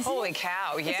 Yes, isn't Holy it?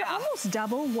 cow, yeah. It's almost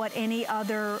double what any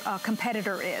other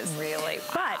competitor is. Really?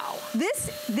 Wow. But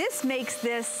this makes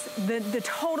this the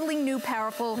totally new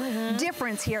powerful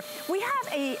difference here. We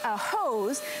have a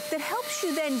hose that helps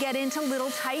you then get into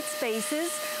little tight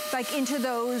spaces, like into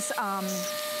those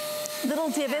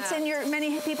little divots in your,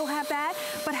 many people have that,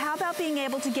 but how about being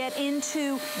able to get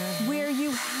into where you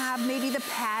have maybe the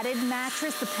padded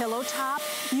mattress, the pillow top,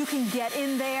 you can get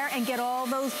in there and get all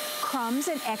those crumbs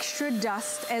and extra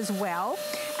dust as well.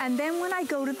 And then when I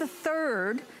go to the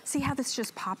third, see how this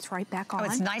just pops right back on? Oh,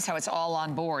 it's nice how it's all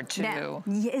on board too. Now,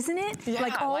 isn't it? Yeah,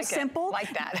 like all like simple. It.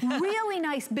 Like that. Really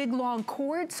nice big long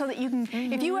cord so that you can,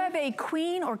 if you have a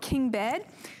queen or king bed,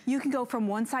 you can go from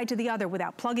one side to the other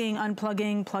without plugging,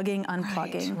 unplugging, plugging,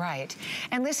 unplugging. Right.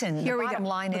 And the bottom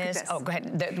line is, oh, go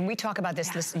ahead. We talk about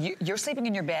this. You're sleeping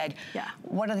in your bed. Yeah.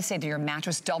 What do they say? That your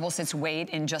mattress doubles its weight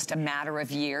in just a matter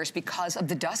of years because of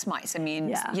the dust mites. I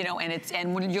mean, you know,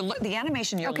 and when you're the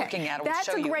animation you're looking at, that's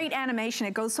a great animation.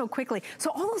 It goes so quickly.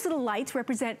 So all those little lights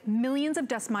represent millions of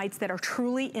dust mites that are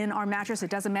truly in our mattress. It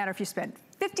doesn't matter if you spend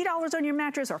 $50 on your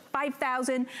mattress or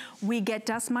 $5,000, we get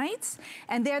dust mites,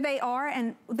 and there they are.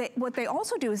 And what they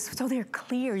also do is, so they're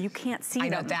clear, you can't see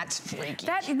them. I know, that's freaky.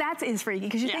 That is freaky,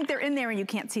 because you think they're in there and you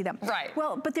can't see them. Right.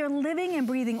 Well, but they're living and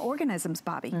breathing organisms,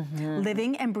 Bobby.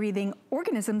 Living and breathing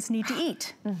organisms need to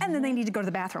eat, and then they need to go to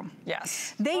the bathroom.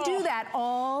 Yes. They do that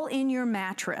all in your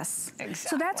mattress. Exactly.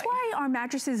 So that's why our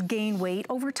mattresses gain weight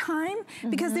over time,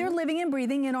 because they're living and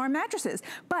breathing in our mattresses.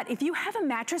 But if you have a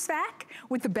mattress vac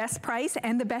with the best price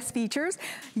and the best features,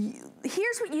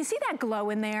 here's what you see, that glow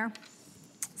in there.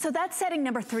 So that's setting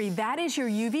number 3. That is your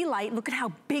UV light. Look at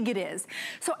how big it is.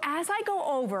 So as I go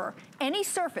over any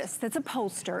surface that's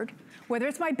upholstered, whether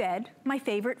it's my bed, my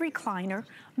favorite recliner,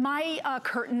 my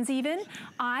curtains even,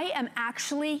 I am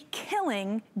actually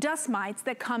killing dust mites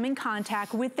that come in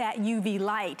contact with that UV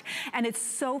light. And it's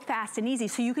so fast and easy.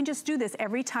 So you can just do this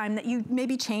every time that you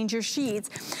maybe change your sheets.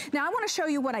 Now I want to show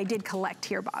you what I did collect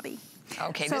here, Bobby.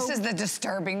 Okay, so, this is the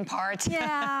disturbing part.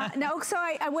 Yeah, no, so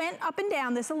I went up and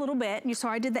down this a little bit, and you saw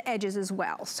I did the edges as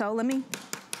well. So let me,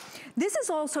 this is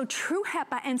also true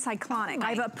HEPA and cyclonic.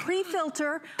 I have a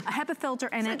pre-filter, a HEPA filter,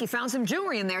 and it's like you found some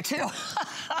jewelry in there too.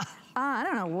 I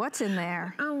don't know what's in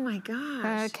there. Oh my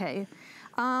gosh. Okay.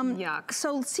 Yuck.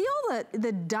 So see all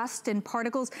the dust and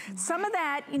particles? Some of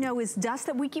that, you know, is dust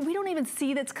that we don't even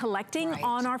see that's collecting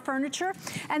on our furniture.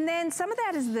 And then some of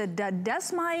that is the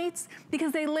dust mites,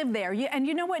 because they live there. And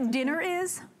you know what dinner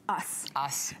is?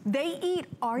 Us. They eat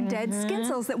our dead skin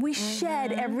cells that we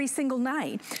shed every single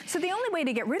night. So the only way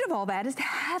to get rid of all that is to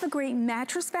have a great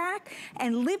mattress vac,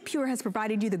 and Live Pure has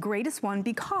provided you the greatest one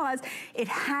because it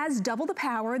has double the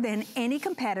power than any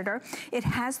competitor. It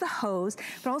has the hose,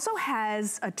 but also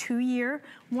has a 2-year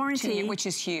warranty. Which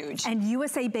is huge. And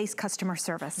USA-based customer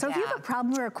service. So if you have a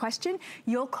problem or a question,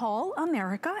 you'll call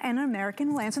America, and an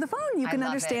American will answer the phone. You can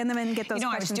understand them and get those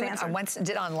questions answered.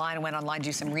 I went online to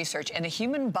do some research, and the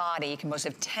human body composed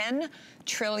of 10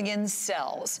 trillion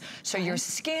cells. So your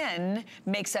skin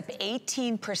makes up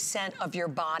 18% of your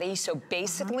body. So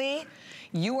basically,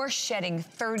 you are shedding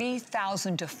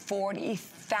 30,000 to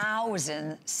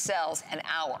 40,000 cells an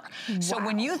hour. Wow. So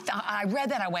when I read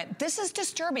that, I went, this is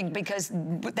disturbing, because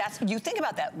you think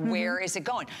about that. Where is it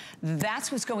going?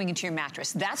 That's what's going into your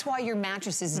mattress. That's why your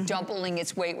mattress is doubling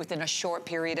its weight within a short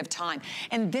period of time.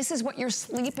 And this is what you're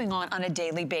sleeping on a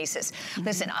daily basis.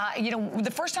 Listen, you know,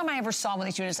 the first time I ever saw one of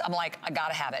these units, I'm like, I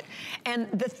gotta have it.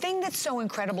 And the thing that's so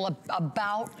incredible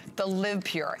about the Live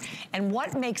Pure and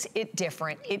what makes it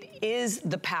different, it is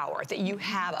the power that you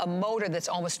have a motor that's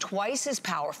almost twice as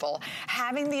powerful,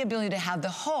 having the ability to have the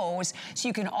hose so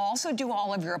you can also do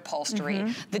all of your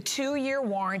upholstery, the 2-year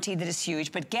warranty that is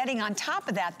huge, but getting on top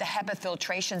of that, the HEPA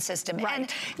filtration system. Right.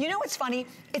 And you know what's funny?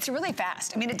 It's really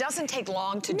fast. I mean, it doesn't take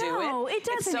long to do it. No, it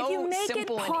doesn't. It's so if you make it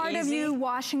part of you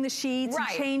washing the sheets and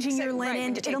changing your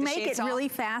linen, it'll make it really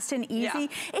fast and easy. Yeah.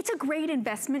 It's a great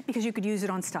investment because you could use it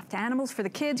on stuffed animals for the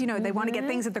kids. You know, they want to get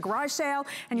things at the garage sale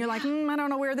and you're like, I don't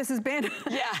know where this has been.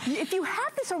 Yeah. If you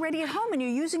have this already at home and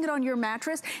you're using it on your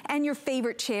mattress and your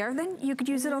favorite chair, then you could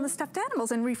use it on the stuffed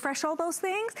animals and refresh all those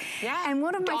things. Yeah. And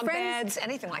one of my friends, beds,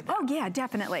 anything like that. Oh yeah,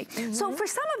 definitely. So for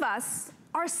some of us,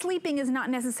 our sleeping is not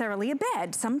necessarily a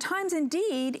bed. Sometimes,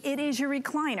 indeed, it is your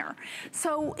recliner.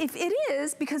 So if it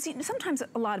is, because sometimes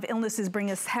a lot of illnesses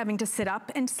bring us having to sit up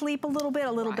and sleep a little bit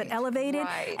elevated,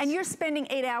 and you're spending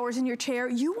 8 hours in your chair,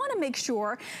 you wanna make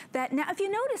sure that, now if you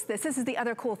notice this is the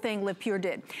other cool thing Live Pure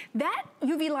did. That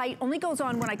UV light only goes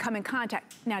on when I come in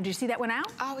contact. Now, do you see that one out?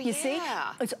 Oh, you see?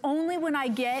 It's only when I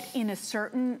get in a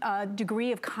certain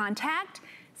degree of contact.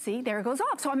 See, there it goes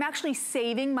off. So I'm actually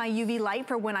saving my UV light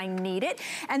for when I need it.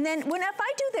 And then if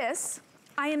I do this,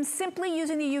 I am simply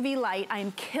using the UV light. I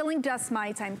am killing dust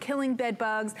mites, I'm killing bed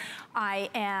bugs,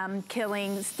 I am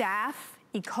killing staph,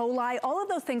 E. coli, all of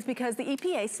those things, because the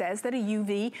EPA says that a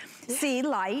UVC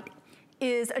light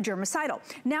is a germicidal.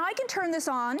 Now I can turn this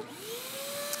on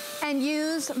and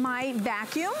use my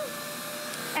vacuum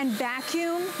and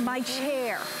vacuum my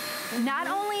chair. Not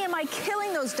only am I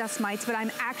killing those dust mites, but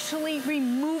I'm actually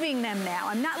removing them now.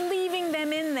 I'm not leaving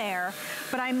them in there,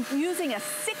 but I'm using a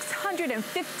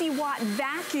 650 watt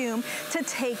vacuum to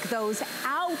take those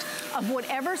out of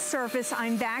whatever surface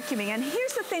I'm vacuuming. And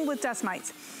here's the thing with dust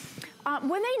mites.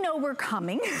 When they know we're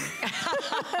coming,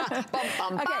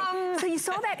 so you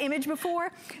saw that image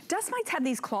before? Dust mites have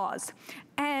these claws.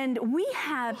 And we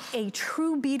have a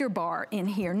true beater bar in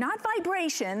here, not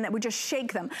vibration that would just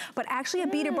shake them, but actually a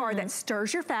beater bar that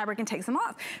stirs your fabric and takes them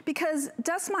off. Because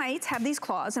dust mites have these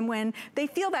claws, and when they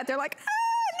feel that, they're like,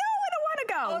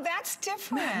 go. Oh, that's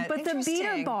different. But the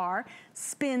beater bar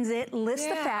spins it, lifts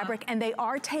the fabric, and they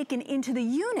are taken into the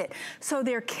unit. So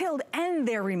they're killed and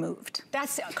they're removed.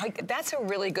 That's a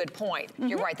really good point.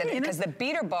 You're right, because the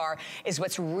beater bar is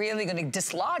what's really going to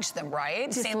dislodge them,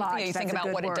 right? Same thing you think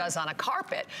about what it does on a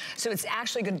carpet. So it's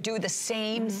actually going to do the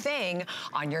same thing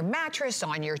on your mattress,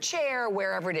 on your chair,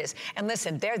 wherever it is. And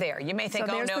listen, they're there. You may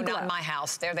think, oh no, not in my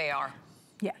house. There they are.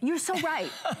 Yeah, you're so right.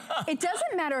 It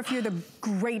doesn't matter if you're the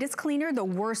greatest cleaner, the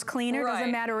worst cleaner. It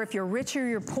doesn't matter if you're rich or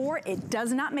you're poor. It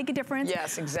does not make a difference.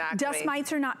 Yes, exactly. Dust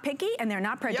mites are not picky and they're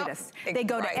not prejudiced. Yep. They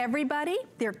go to everybody.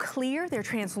 They're clear, they're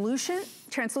translucent,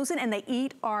 and they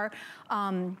eat our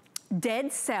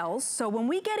dead cells. So when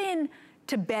we get in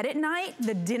to bed at night,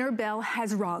 the dinner bell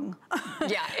has rung.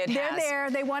 Yeah, They're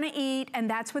there, they want to eat, and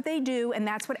that's what they do, and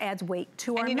that's what adds weight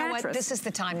to our mattress. And you know what? This is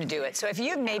the time to do it. So if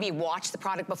you've maybe watched the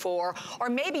product before, or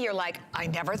maybe you're like, I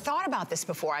never thought about this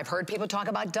before. I've heard people talk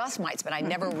about dust mites, but I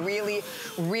never really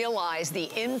realized the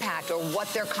impact or what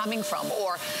they're coming from,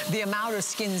 or the amount of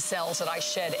skin cells that I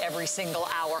shed every single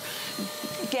hour.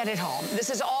 Get it home. This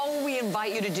is all we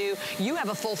invite you to do. You have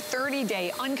a full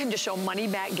 30-day unconditional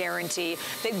money-back guarantee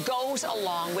that goes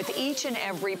along with each and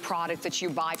every product that you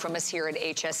buy from us here at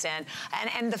HSN.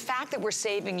 And the fact that we're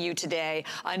saving you today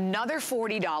another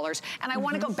 $40, and I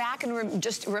want to go back and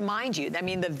just remind you, I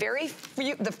mean,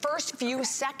 the first few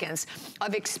seconds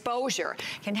of exposure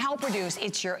can help reduce,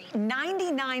 it's your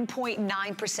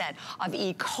 99.9% of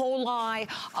E. coli,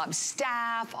 of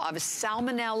staph, of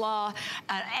salmonella,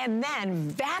 and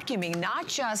then vacuuming, not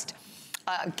just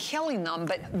killing them,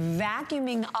 but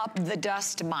vacuuming up the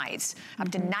dust mites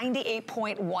up to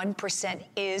 98.1%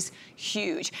 is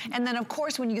huge. And then, of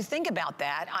course, when you think about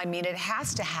that, I mean, it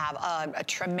has to have a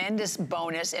tremendous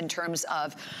bonus in terms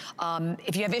of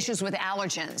if you have issues with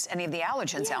allergens, any of the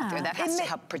allergens out there, that has to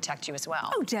help protect you as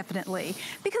well. Oh, definitely.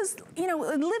 Because, you know,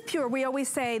 in Live Pure, we always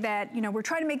say that, you know, we're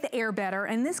trying to make the air better.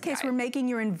 In this case, we're making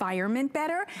your environment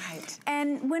better. Right.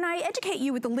 And when I educate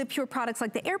you with the Live Pure products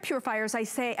like the air purifiers, I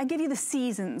give you the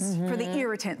seasons for the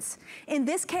irritants. In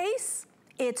this case,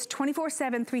 It's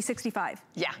 24/7, 365.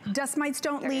 Yeah. Dust mites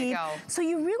don't leave. So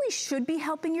you really should be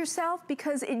helping yourself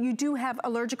because you do have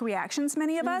allergic reactions,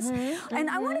 many of us. And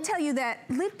I want to tell you that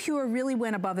Live Pure really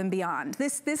went above and beyond.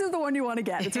 This is the one you want to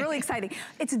get. It's really exciting.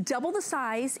 It's double the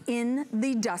size in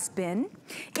the dustbin.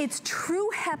 It's true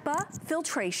HEPA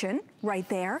filtration right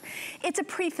there. It's a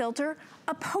pre-filter,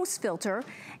 a post-filter,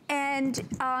 and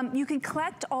you can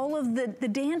collect all of the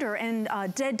dander and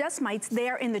dead dust mites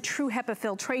there in the true HEPA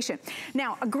filtration.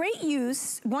 Now, a great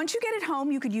use, once you get it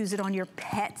home, you could use it on your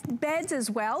pet beds as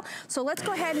well. So let's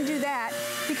go ahead and do that,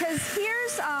 because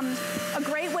here's a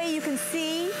great way you can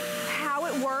see how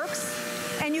it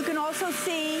works, and you can also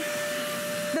see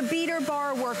the beater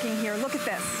bar working here. Look at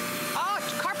this. Oh,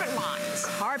 carpet marks.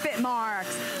 Carpet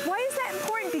marks. Why is that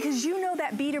important? Because you know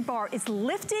that beater bar is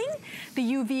lifting, the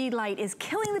UV light is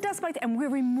killing the dust mites, and we're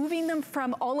removing them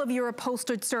from all of your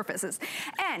upholstered surfaces.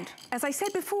 And as I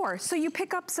said before, so you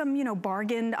pick up some,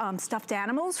 bargain stuffed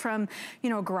animals from,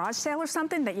 a garage sale or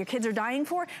something that your kids are dying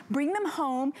for, bring them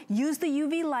home, use the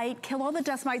UV light, kill all the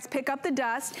dust mites, pick up the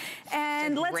dust,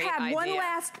 and let's have one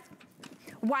last,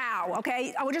 wow,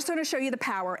 okay? I just want to show you the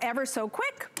power ever so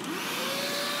quick.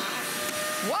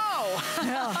 Whoa!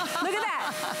 Look at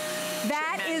that.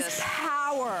 That is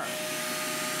power.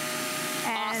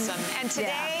 And awesome. And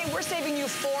today we're saving you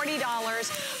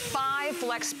 $40, 5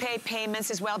 flex pay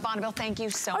payments as well. Bonneville, thank you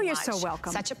so much. Oh, you're so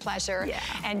welcome. Such a pleasure. Yeah.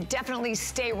 And definitely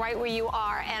stay right where you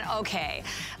are. And okay,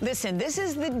 listen, this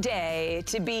is the day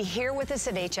to be here with us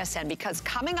at HSN, because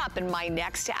coming up in my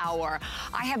next hour,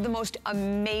 I have the most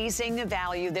amazing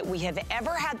value that we have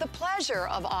ever had the pleasure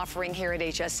of offering here at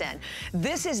HSN.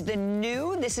 This is the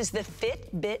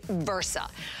Fitbit Versa.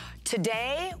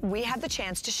 Today, we have the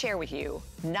chance to share with you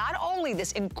not only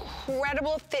this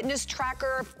incredible fitness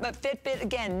tracker, but Fitbit,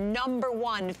 again,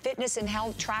 #1 fitness and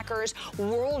health trackers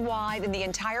worldwide in the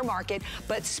entire market.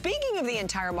 But speaking of the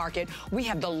entire market, we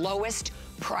have the lowest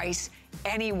price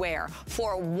anywhere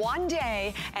for one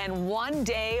day and one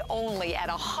day only at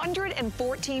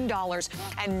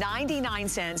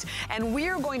 $114.99. And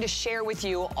we're going to share with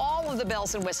you all of the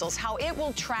bells and whistles, how it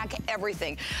will track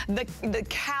everything. The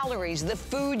calories, the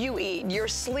food you eat, your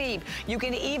sleep. You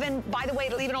can even, by the way,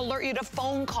 it'll even alert you to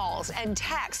phone calls and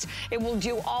text. It will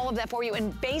do all of that for you.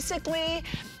 And basically,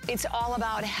 it's all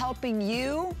about helping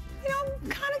you,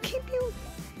 kind of keep you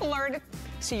alert,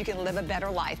 so you can live a better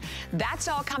life. That's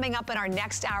all coming up in our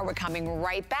next hour. We're coming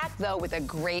right back, though, with a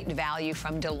great value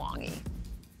from DeLonghi.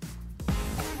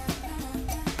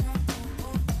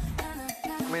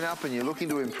 Coming up and you're looking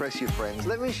to impress your friends,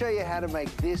 let me show you how to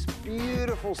make this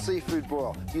beautiful seafood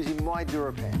broil using my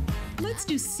DuraPan. Let's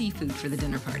do seafood for the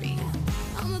dinner party.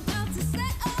 I'm about to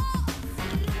set off.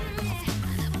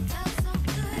 I never felt so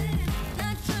good.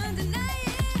 Not trying to deny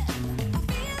it. I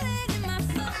feel it in my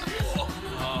soul.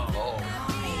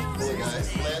 Hey guys,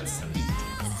 let's eat.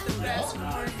 It's the best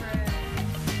boyfriend.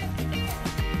 I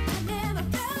never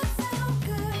felt so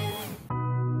good.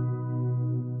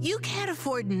 You can't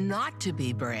afford not to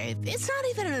be brave. It's not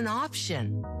even an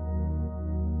option.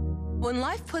 When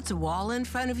life puts a wall in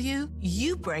front of you,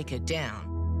 you break it down.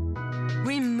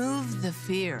 Remove the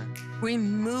fear.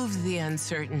 Remove the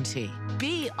uncertainty.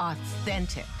 Be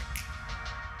authentic.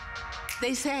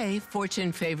 They say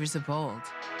fortune favors the bold.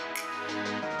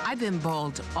 I've been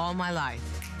bold all my life,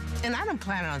 and I don't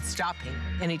plan on stopping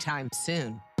anytime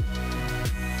soon.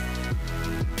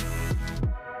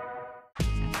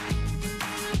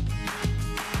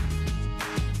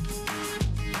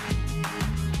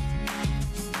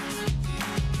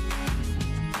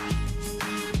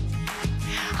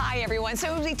 Hi, everyone.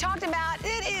 So we talked about,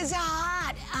 it is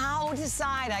hot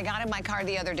outside. I got in my car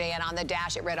the other day, and on the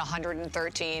dash, it read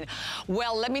 113.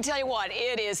 Well, let me tell you what,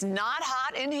 it is not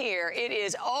hot in here. It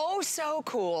is oh so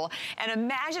cool. And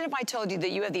imagine if I told you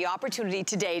that you have the opportunity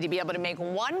today to be able to make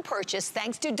one purchase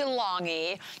thanks to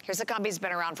DeLonghi. Here's a company that's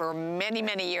been around for many,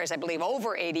 many years, I believe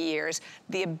over 80 years.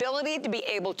 The ability to be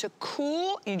able to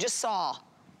cool, you just saw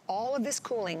all of this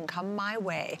cooling come my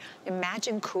way.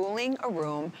 Imagine cooling a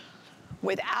room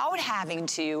without having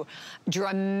to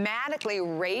dramatically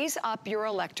raise up your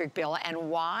electric bill. And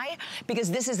why? Because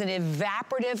this is an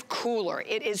evaporative cooler.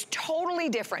 It is totally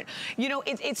different.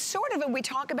 It's sort of, when we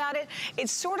talk about it,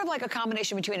 it's sort of like a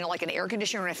combination between like an air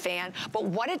conditioner and a fan, but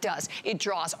what it does, it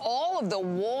draws all of the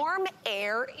warm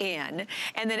air in,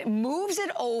 and then it moves it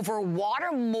over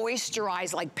water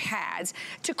moisturized like pads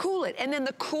to cool it. And then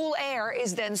the cool air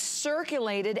is then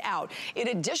circulated out. It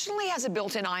additionally has a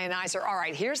built-in ionizer. All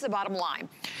right, here's the bottom line. time.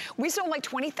 We sold like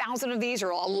 20,000 of these, or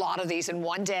a lot of these in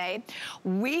one day.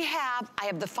 I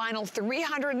have the final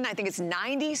 300, and I think it's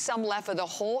 90 some left for the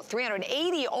whole,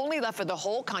 380 only left for the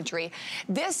whole country.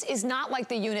 This is not like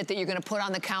the unit that you're gonna put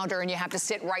on the counter and you have to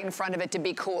sit right in front of it to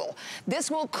be cool.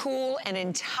 This will cool an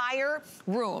entire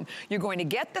room. You're going to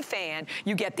get the fan,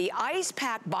 you get the ice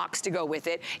pack box to go with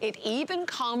it. It even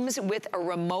comes with a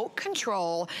remote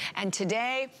control, and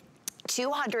today,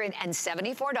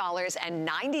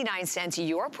 $274.99,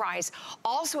 your price.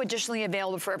 Also additionally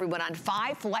available for everyone on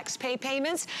 5 flex pay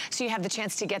payments. So you have the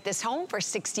chance to get this home for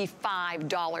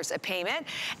 $65 a payment.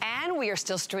 And we are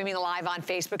still streaming live on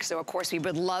Facebook, so of course we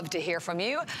would love to hear from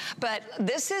you. But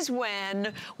this is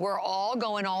when we're all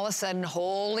going all of a sudden,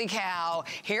 holy cow,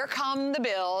 here come the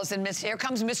bills, and here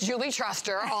comes Miss Julie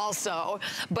Truster also.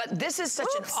 But this is such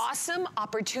an awesome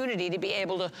opportunity to be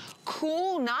able to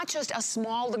cool not just a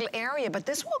small little area, but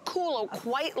this will cool a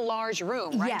quite large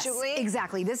room, right, yes, Julie?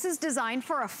 Exactly. This is designed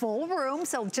for a full room.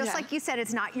 So just like you said,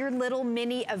 it's not your little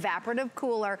mini evaporative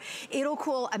cooler. It'll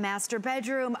cool a master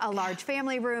bedroom, a large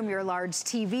family room, your large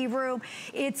TV room.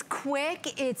 It's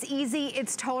quick, it's easy,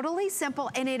 it's totally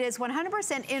simple, and it is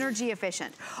 100% energy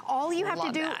efficient. All you have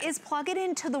to do is plug it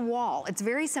into the wall. It's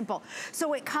very simple.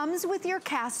 So it comes with your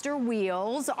caster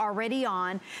wheels already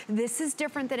on. This is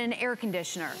different than an air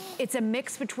conditioner. It's a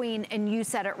mix between, and you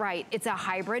said it right, it's a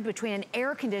hybrid between an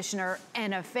air conditioner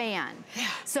and a fan.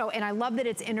 So, and I love that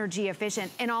it's energy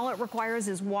efficient, and all it requires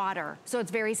is water. So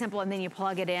it's very simple, and then you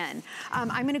plug it in.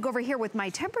 I'm gonna go over here with my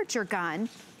temperature gun,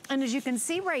 and as you can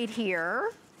see right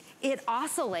here, it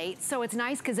oscillates, so it's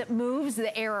nice because it moves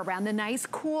the air around, the nice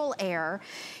cool air.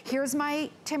 Here's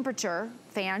my temperature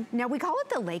fan. Now we call it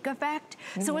the lake effect.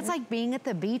 So it's like being at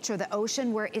the beach or the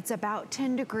ocean where it's about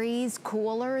 10 degrees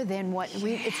cooler than what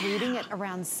it's reading at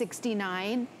around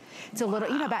 69. It's a little,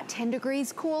 you know, about 10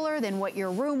 degrees cooler than what your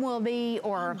room will be,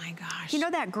 or, oh my gosh, you know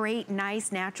that great,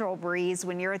 nice, natural breeze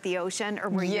when you're at the ocean or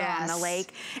when you're on the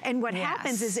lake. And what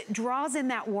happens is it draws in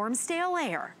that warm, stale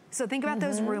air. So think about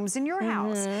those rooms in your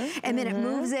house. And then it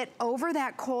moves it over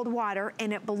that cold water,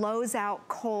 and it blows out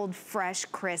cold, fresh,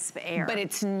 crisp air. But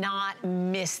it's not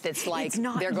mist that's like,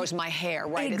 there goes my hair,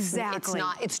 right? Exactly. It's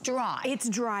not, it's dry. It's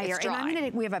drier. It's dry.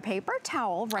 And we have a paper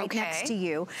towel right next to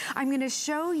you. I'm gonna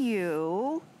show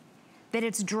you that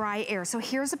it's dry air. So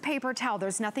here's a paper towel,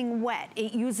 there's nothing wet.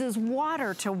 It uses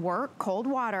water to work, cold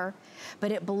water,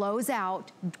 but it blows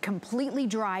out completely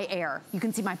dry air. You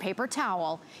can see my paper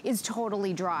towel is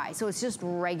totally dry. So it's just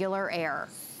regular air.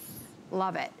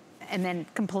 Love it. And then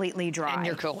completely dry. And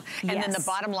you're cool. And then the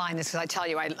bottom line is, because I tell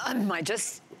you, I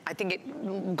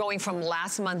think going from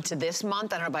last month to this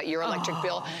month, I don't know about your electric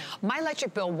bill, my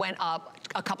electric bill went up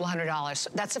a couple $100.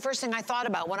 That's the first thing I thought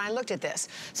about when I looked at this.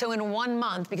 So in 1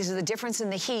 month, because of the difference in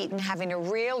the heat and having to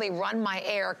really run my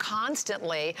air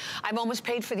constantly, I've almost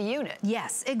paid for the unit.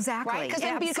 Yes, exactly. Right?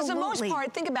 Because for the most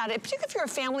part, think about it, particularly if you're a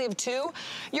family of 2,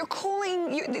 you're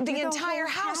cooling the entire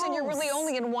house, and you're really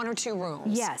only in 1 or 2 rooms.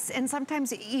 Yes, and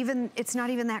sometimes even, it's not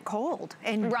even that cold.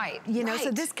 And you know,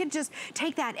 so this could just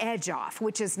take that edge off,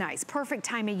 which is nice. Perfect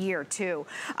time of year too.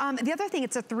 The other thing,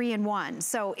 it's a 3-in-1.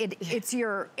 So it's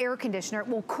your air conditioner. It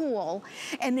will cool,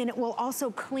 and then it will also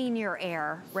clean your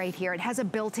air right here. It has a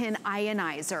built-in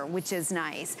ionizer, which is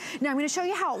nice. Now I'm gonna show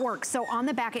you how it works. So on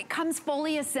the back, it comes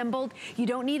fully assembled. You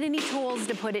don't need any tools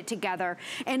to put it together.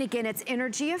 And again, it's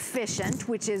energy efficient,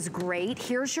 which is great.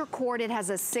 Here's your cord. It has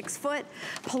a 6-foot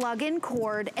plug-in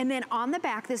cord. And then on the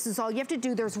back, this is all you have to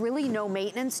do. There's really no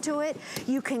maintenance to it.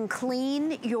 You can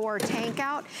clean your tank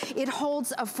out. It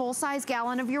holds a full-size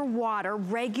gallon of your water,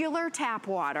 regular tap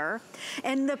water,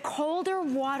 and the colder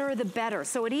water, the better.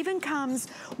 So it even comes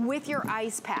with your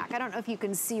ice pack. I don't know if you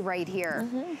can see right here.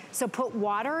 So put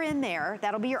water in there.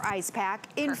 That'll be your ice pack.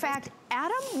 In fact,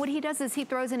 Adam, what he does is he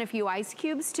throws in a few ice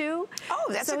cubes too. Oh,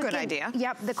 that's a good idea.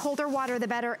 Yep, the colder water, the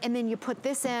better. And then you put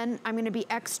this in. I'm gonna be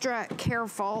extra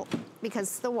careful because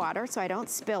it's the water, so I don't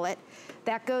spill it.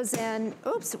 That goes in,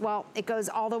 oops, well, it goes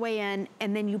all the way in,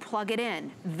 and then you plug it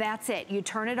in. That's it. You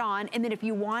turn it on, and then if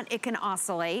you want, it can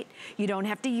oscillate. You don't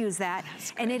have to use that.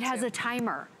 And it has a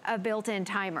timer, a built-in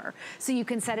timer. So you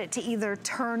can set it to either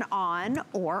turn on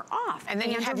or off. And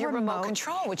then you have your remote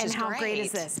control, which is great. And how great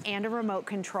is this? And a remote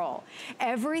control.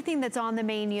 Everything that's on the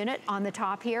main unit on the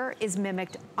top here is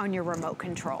mimicked on your remote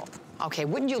control. Okay,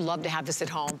 wouldn't you love to have this at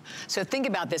home? So think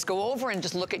about this. Go over and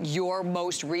just look at your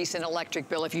most recent electric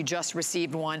bill if you just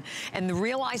received one, and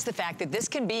realize the fact that this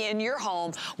can be in your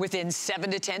home within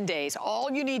 7 to 10 days.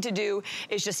 All you need to do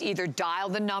is just either dial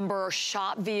the number or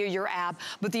shop via your app.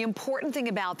 But the important thing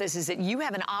about this is that you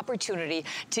have an opportunity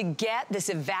to get this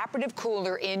evaporative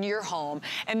cooler in your home,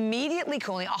 immediately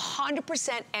cooling,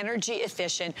 100% energy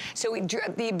efficient, so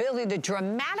the ability to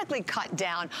dramatically cut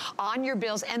down on your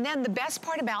bills. And then the best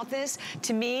part about this,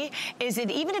 to me, is that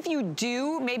even if you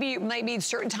do, maybe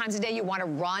certain times of the day you want to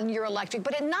run your electric,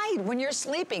 but at night when you're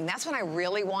sleeping, that's when I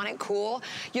really want it cool.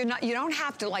 You don't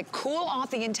have to like cool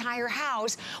off the entire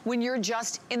house when you're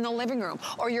just in the living room,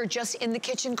 or you're just in the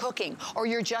kitchen cooking, or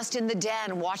you're just in the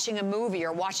den watching a movie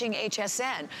or watching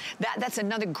HSN. That's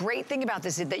another great thing about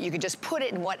this, is that you can just put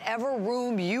it in whatever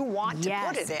room you want to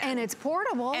put it in. And it's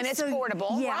portable. And it's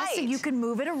portable, right. So you can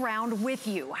move it around with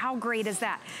you. How great is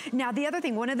that? Now, the other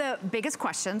thing, one of the biggest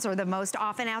questions, or the most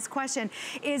often asked question,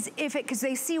 is because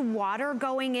they see water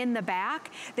going in the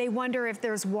back, they wonder if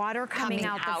there's water coming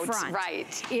out the front.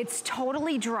 Right. It's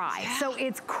totally dry. Yeah. So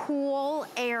it's cool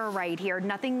air right here,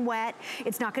 nothing wet.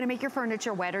 It's not gonna make your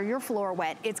furniture wet or your floor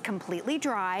wet. It's completely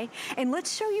dry. And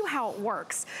let's show you how it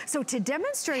works. So to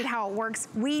demonstrate how it works,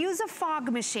 we use a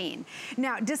fog machine.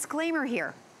 Now, disclaimer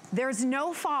here. There's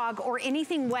no fog or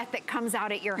anything wet that comes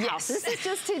out at your house. This is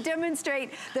just to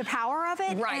demonstrate the power of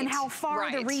it and how far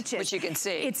the reach is. Which you can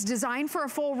see. It's designed for a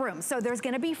full room, so there's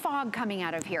gonna be fog coming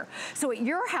out of here. So at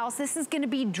your house, this is gonna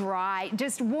be dry,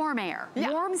 just warm air,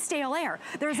 warm, stale air.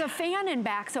 There's a fan in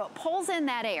back, so it pulls in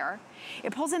that air.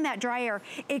 It pulls in that dry air.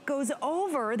 It goes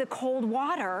over the cold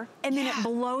water, and then it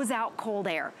blows out cold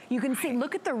air. You can see,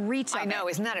 look at the reach of it. I know,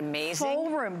 isn't that amazing?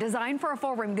 Full room, designed for a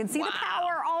full room. You can see the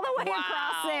power all the way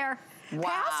across there.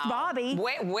 Past Bobby.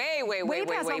 Way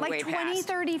past, like 20,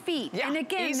 30 feet. Yeah, and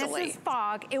again, this is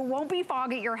fog. It won't be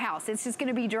fog at your house. It's just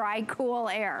gonna be dry, cool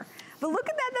air. But look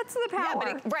at that, that's the power.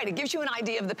 Yeah, but it gives you an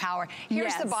idea of the power.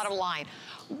 Here's the bottom line.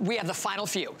 We have the final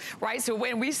few, right? So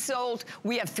when we sold,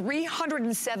 we have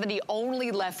 370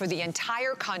 only left for the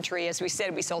entire country. As we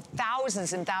said, we sold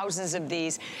thousands and thousands of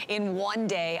these in one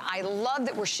day. I love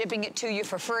that we're shipping it to you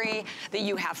for free, that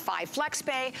you have 5 flex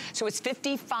pay, so it's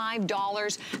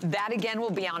 $55. That again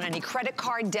will be on any credit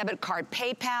card, debit card,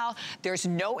 PayPal. There's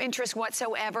no interest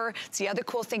whatsoever. It's the other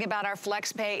cool thing about our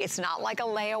flex pay. It's not like a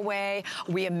layaway.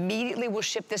 We immediately will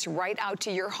ship this right out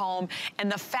to your home. And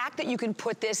the fact that you can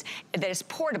put this, that it's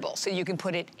portable, so you can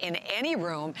put it in any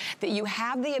room, that you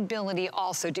have the ability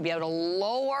also to be able to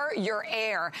lower your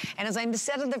air. And as I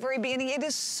said at the very beginning, it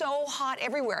is so hot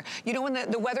everywhere. You know, when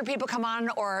the weather people come on,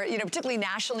 or, you know, particularly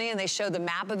nationally, and they show the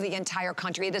map of the entire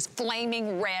country, it is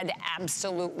flaming red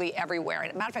absolutely everywhere.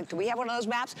 And matter of fact, do we have one of those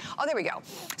maps? Oh, there we go.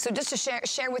 So just to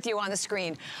share with you on the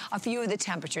screen a few of the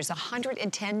temperatures.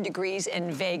 110 degrees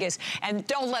in Vegas. And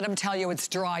don't let them tell you it's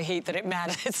dry heat that it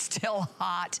matters. It's still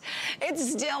hot.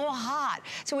 It's still hot.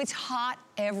 So it's hot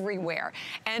everywhere.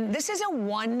 And this is a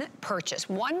one-time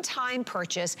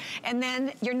purchase, and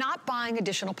then you're not buying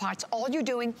additional parts. All you're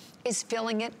doing is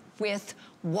filling it with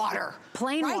water.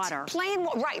 Plain water. Plain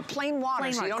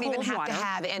water. So you don't even have to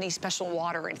have any special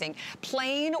water or anything.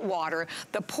 Plain water,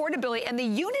 the portability, and the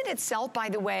unit itself, by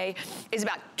the way, is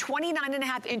about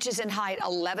 29.5 inches in height,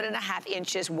 11.5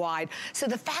 inches wide. So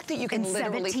the fact that you can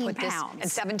literally put this,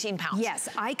 and 17 pounds. Yes,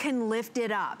 I can lift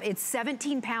it up. It's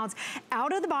 17 pounds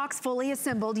out of the box, fully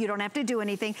assembled. You don't have to do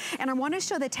anything. And I want to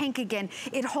show the tank again.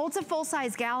 It holds a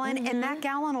full-size gallon, and that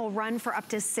gallon will run for up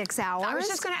to 6 hours. I was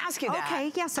just going to ask you that.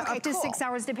 Okay, yeah, so up to 6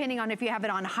 hours, depending on if you have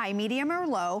it on high, medium, or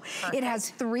low. Perfect. It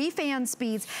has 3 fan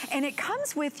speeds, and it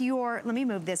comes with your, let me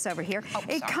move this over here.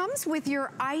 It comes with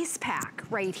your ice pack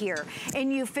right here.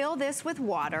 And you fill this with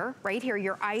water, right here,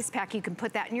 your ice pack. You can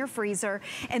put that in your freezer,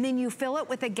 and then you fill it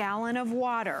with a gallon of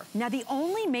water. Now, the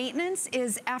only maintenance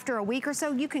is after a week or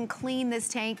so, you can clean this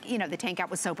tank, you know, the tank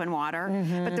out with soap and water,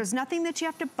 but there's nothing that you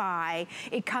have to buy.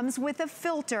 It comes with a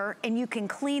filter, and you can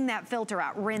clean that filter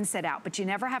out, rinse it out, but you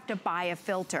never have to buy a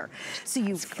filter. So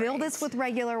you fill this with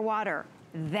regular water.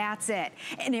 That's it.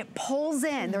 And it pulls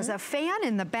in. There's a fan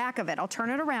in the back of it. I'll turn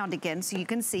it around again so you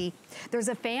can see. There's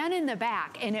a fan in the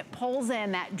back, and it pulls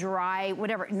in that dry,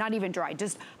 whatever, not even dry,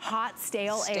 just hot,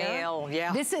 stale air.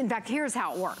 Yeah. This, in fact, here's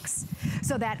how it works.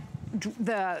 So that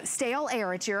the stale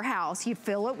air at your house. You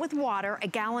fill it with water, a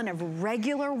gallon of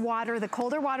regular water. The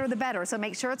colder water, the better, so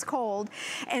make sure it's cold.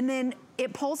 And then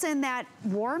it pulls in that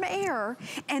warm air,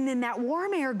 and then that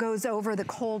warm air goes over the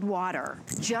cold water.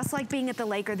 Just like being at the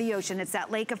lake or the ocean, it's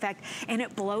that lake effect, and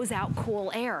it blows out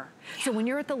cool air. Yeah. So when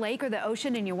you're at the lake or the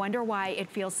ocean and you wonder why it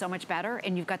feels so much better,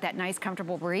 and you've got that nice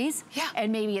comfortable breeze,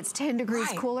 and maybe it's 10 degrees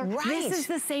cooler, this is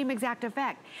the same exact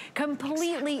effect.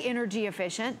 Completely energy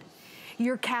efficient.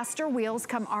 Your caster wheels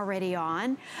come already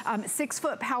on.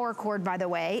 6-foot power cord, by the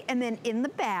way. And then in the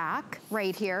back,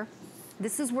 right here,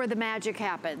 this is where the magic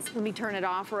happens. Let me turn it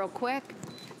off real quick.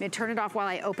 I'm gonna turn it off while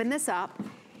I open this up.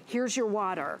 Here's your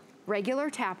water.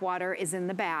 Regular tap water is in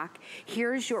the back.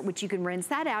 Here's your, which you can rinse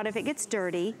that out if it gets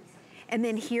dirty. And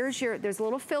then here's your, there's a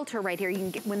little filter right here. You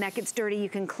can get, when that gets dirty, you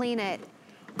can clean it.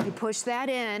 You push that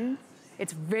in.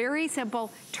 It's very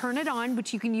simple. Turn it on,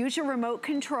 but you can use your remote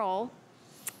control.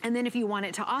 And then if you want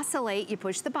it to oscillate, you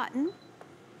push the button,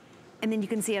 and then you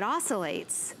can see it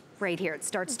oscillates right here. It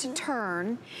starts to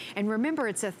turn. And remember,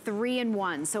 it's a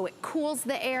 3-in-1. So it cools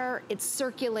the air, it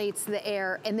circulates the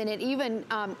air, and then it even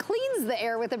cleans the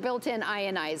air with a built-in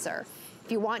ionizer.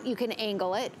 If you want, you can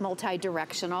angle it,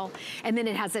 multi-directional. And then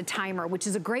it has a timer, which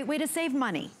is a great way to save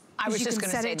money. I was just going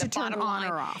to say, the bottom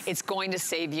line, it's going to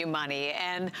save you money.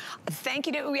 And thank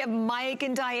you to, we have Mike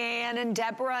and Diane and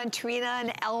Deborah and Trina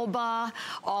and Elba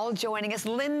all joining us.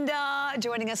 Linda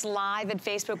joining us live at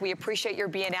Facebook. We appreciate your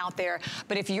being out there.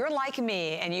 But if you're like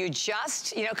me and you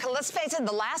just, you know, let's face it,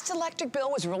 the last electric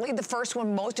bill was really the first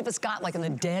one most of us got, like in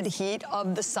the dead heat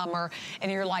of the summer.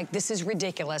 And you're like, this is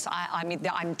ridiculous. I mean,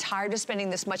 I'm tired of spending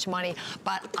this much money,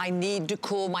 but I need to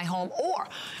cool my home. Or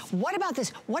what about this?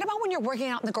 What about when you're working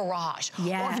out in the garage?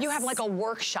 Yes. Or if you have like a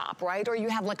workshop, right? Or you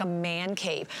have like a man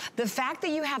cave. The fact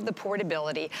that you have the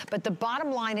portability, but the bottom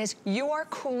line is you are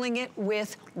cooling it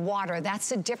with water. That's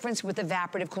the difference with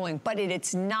evaporative cooling. But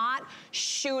it's not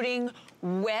shooting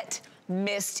wet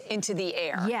mist into the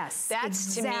air. Yes,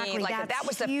 that's exactly. To me, like that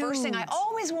was the first thing I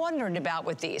always wondered about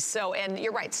with these. So, and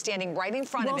you're right, standing right in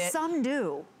front of it. Well, some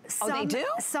do. They do?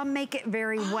 Some make it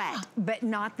very wet, but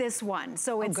not this one.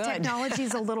 So its technology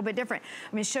is a little bit different.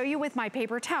 I'm gonna show you with my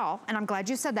paper towel, and I'm glad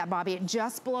you said that, Bobby. It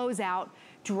just blows out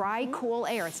dry, cool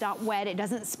air. It's not wet, it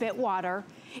doesn't spit water.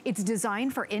 It's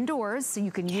designed for indoors, so you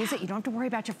can use it. You don't have to worry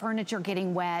about your furniture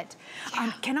getting wet.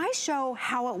 Can I show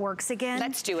how it works again?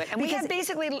 Let's do it. And we have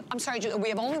basically, I'm sorry, we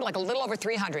have only like a little over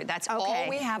 300. That's all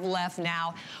we have left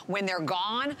now. When they're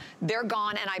gone, they're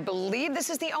gone. And I believe this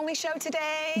is the only show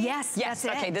today? Yes, yes.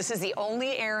 That's okay, it. This is the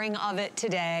only airing of it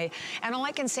today. And all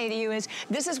I can say to you is,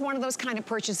 this is one of those kind of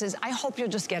purchases, I hope you'll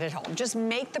just get it home. Just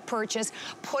make the purchase,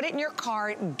 put it in your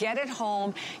cart, get it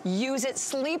home, use it,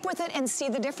 sleep with it, and see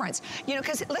the difference. You know,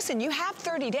 because listen, you have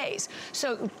 30 days.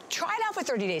 So try it out for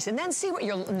 30 days and then see what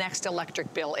your next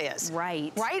electric bill is.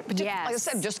 Right. Right? But like I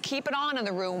said, just keep it on in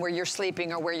the room where you're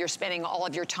sleeping or where you're spending all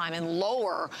of your time and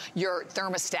lower your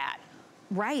thermostat.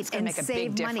 Right, and make a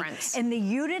save big money. difference. And the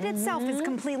unit itself is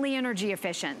completely energy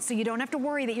efficient, so you don't have to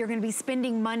worry that you're gonna be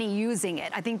spending money using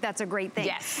it. I think that's a great thing.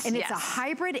 Yes, and it's a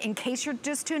hybrid, in case you're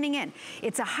just tuning in.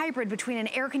 It's a hybrid between an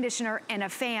air conditioner and a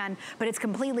fan, but it's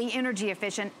completely energy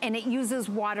efficient, and it uses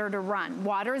water to run.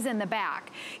 Water's in the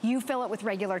back. You fill it with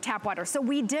regular tap water. So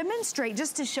we demonstrate,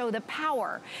 just to show the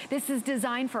power. This is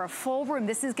designed for a full room.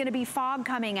 This is gonna be fog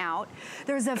coming out.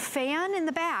 There's a fan in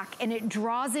the back, and it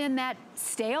draws in that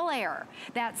stale air.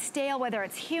 That stale, whether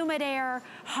it's humid air,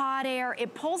 hot air,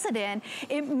 it pulls it in,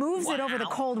 it moves it over the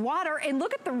cold water, and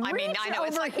look at the reach I know,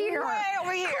 it's like here. way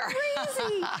over here.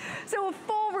 Crazy. So a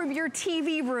full room, your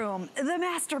TV room, the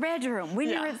master bedroom, when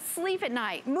you're asleep at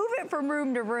night, move it from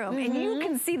room to room, and you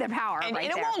can see the power and right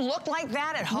it there. won't look like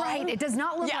that at home. Right, it does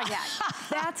not look like that.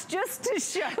 That's just to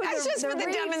show That's just for the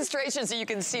reach. demonstration so you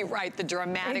can see, right, the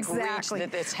dramatic reach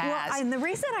that this has. Well, and the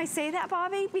reason I say that,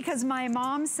 Bobby, because my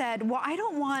mom said, well, I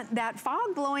don't want that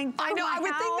fog blowing through I know, my I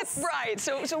would house. think that's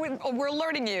right. So we're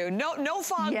alerting you. No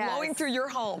fog blowing through your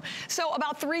home. So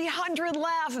about 300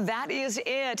 left. That is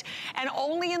it. And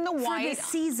only in the white. For the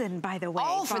season, by the way,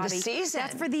 Oh, Bobby. for the season.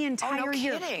 That's for the entire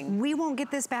year. Kidding. We won't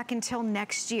get this back until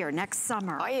next year, next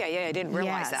summer. Oh, yeah, I didn't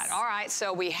realize that. All right,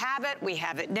 so we have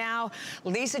it now.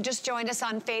 Lisa just joined us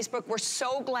on Facebook. We're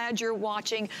so glad you're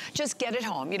watching. Just get it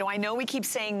home. You know, I know we keep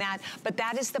saying that, but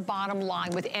that is the bottom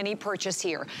line with any purchase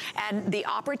here. And the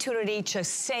opportunity to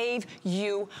save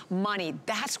you money.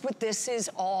 That's what this is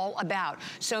all about.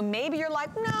 So maybe you're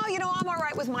like, no, you know, I'm all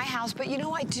right with my house, but you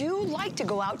know, I do like to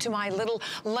go out to my little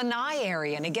lanai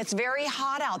area. in. It gets very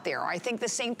hot out there. I think the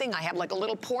same thing. I have like a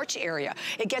little porch area.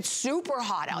 It gets super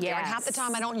hot out there. And half the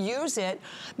time I don't use it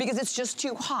because it's just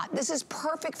too hot. This is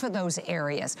perfect for those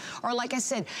areas. Or like I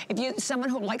said, if you're someone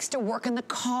who likes to work in the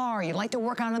car, you like to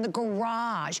work out in the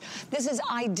garage, this is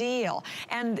ideal.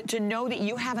 And to know that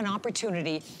you have an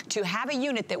opportunity to have a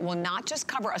unit that will not just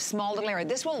cover a small little area.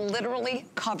 This will literally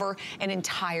cover an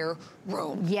entire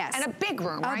room. Yes. And a big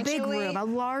room, right, A big Julie? room, a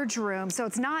large room. So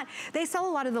it's not, they sell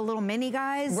a lot of the little mini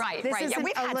guys. Right, this right. Yeah,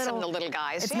 we've had some of the little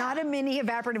guys. It's not a mini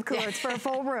evaporative cooler. It's for a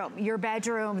full room. Your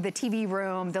bedroom, the TV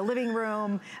room, the living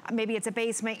room, maybe it's a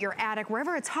basement, your attic,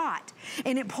 wherever it's hot.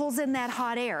 And it pulls in that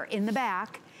hot air in the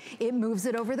back. It moves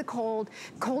it over the cold.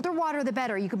 Colder water, the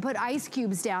better. You can put ice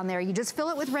cubes down there. You just fill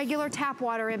it with regular tap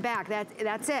water and back.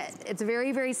 That's it. It's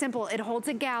very, very simple. It holds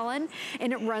a gallon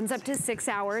and it runs up to 6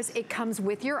 hours. It comes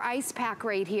with your ice pack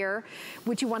right here,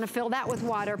 which you want to fill that with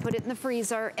water, put it in the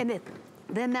freezer, and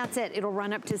then that's it. It'll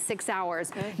run up to 6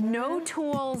 hours. No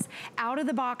tools, out of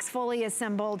the box, fully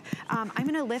assembled. I'm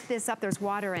gonna lift this up. There's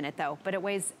water in it though, but it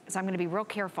weighs, so I'm gonna be real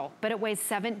careful, but it weighs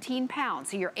 17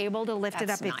 pounds, so you're able to lift it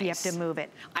up if you have to move it.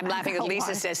 I'm laughing at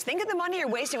Lisa says, think of the money you're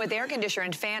wasting with the air conditioner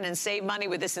and fan and save money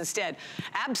with this instead.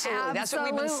 Absolutely. That's what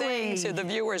we've been saying to the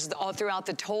viewers all throughout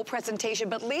the whole presentation.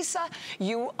 But Lisa,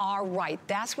 you are right.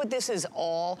 That's what this is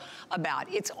all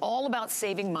about. It's all about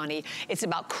saving money. It's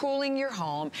about cooling your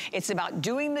home. It's about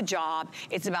doing the job.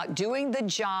 It's about doing the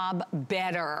job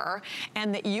better,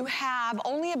 and that you have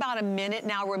only about a minute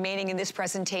now remaining in this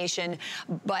presentation,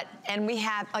 and we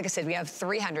have, like I said, we have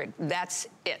 300. That's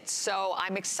it. So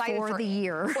I'm excited for the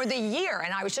year. For the year.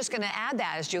 And I was just going to add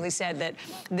that, as Julie said, that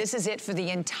this is it for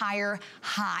the entire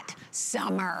hot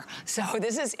summer. So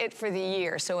this is it for the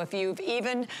year. So if you've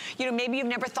even, maybe you've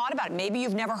never thought about it. Maybe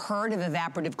you've never heard of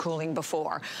evaporative cooling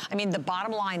before. I mean, the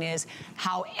bottom line is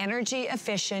how energy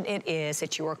efficient it is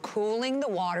that you are cooling the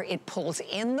water. It pulls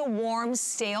in the warm,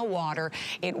 stale water.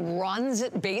 It runs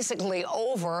it basically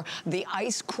over the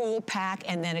ice cool pack,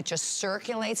 and then it just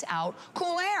circulates out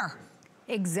cool air.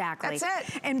 Exactly.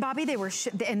 That's it. And Bobby,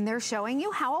 they're showing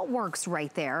you how it works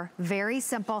right there. Very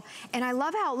simple. And I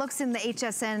love how it looks in the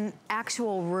HSN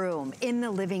actual room, in the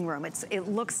living room. It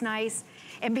looks nice.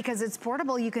 And because it's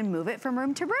portable, you can move it from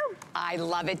room to room. I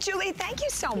love it. Julie, thank you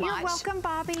so much. You're welcome,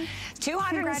 Bobby.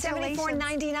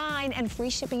 $274.99 and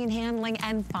free shipping and handling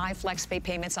and 5 flex pay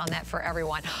payments on that for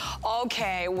everyone.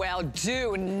 Okay, well,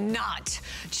 do not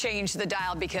change the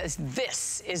dial, because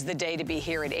this is the day to be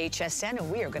here at HSN,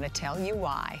 and we are going to tell you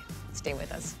why. Stay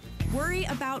with us. Worry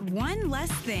about one less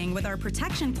thing with our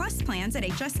Protection Plus plans at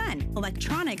HSN.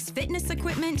 Electronics, fitness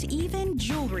equipment, even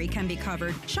jewelry can be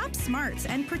covered. Shop smart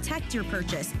and protect your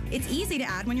purchase. It's easy to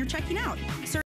add when you're checking out.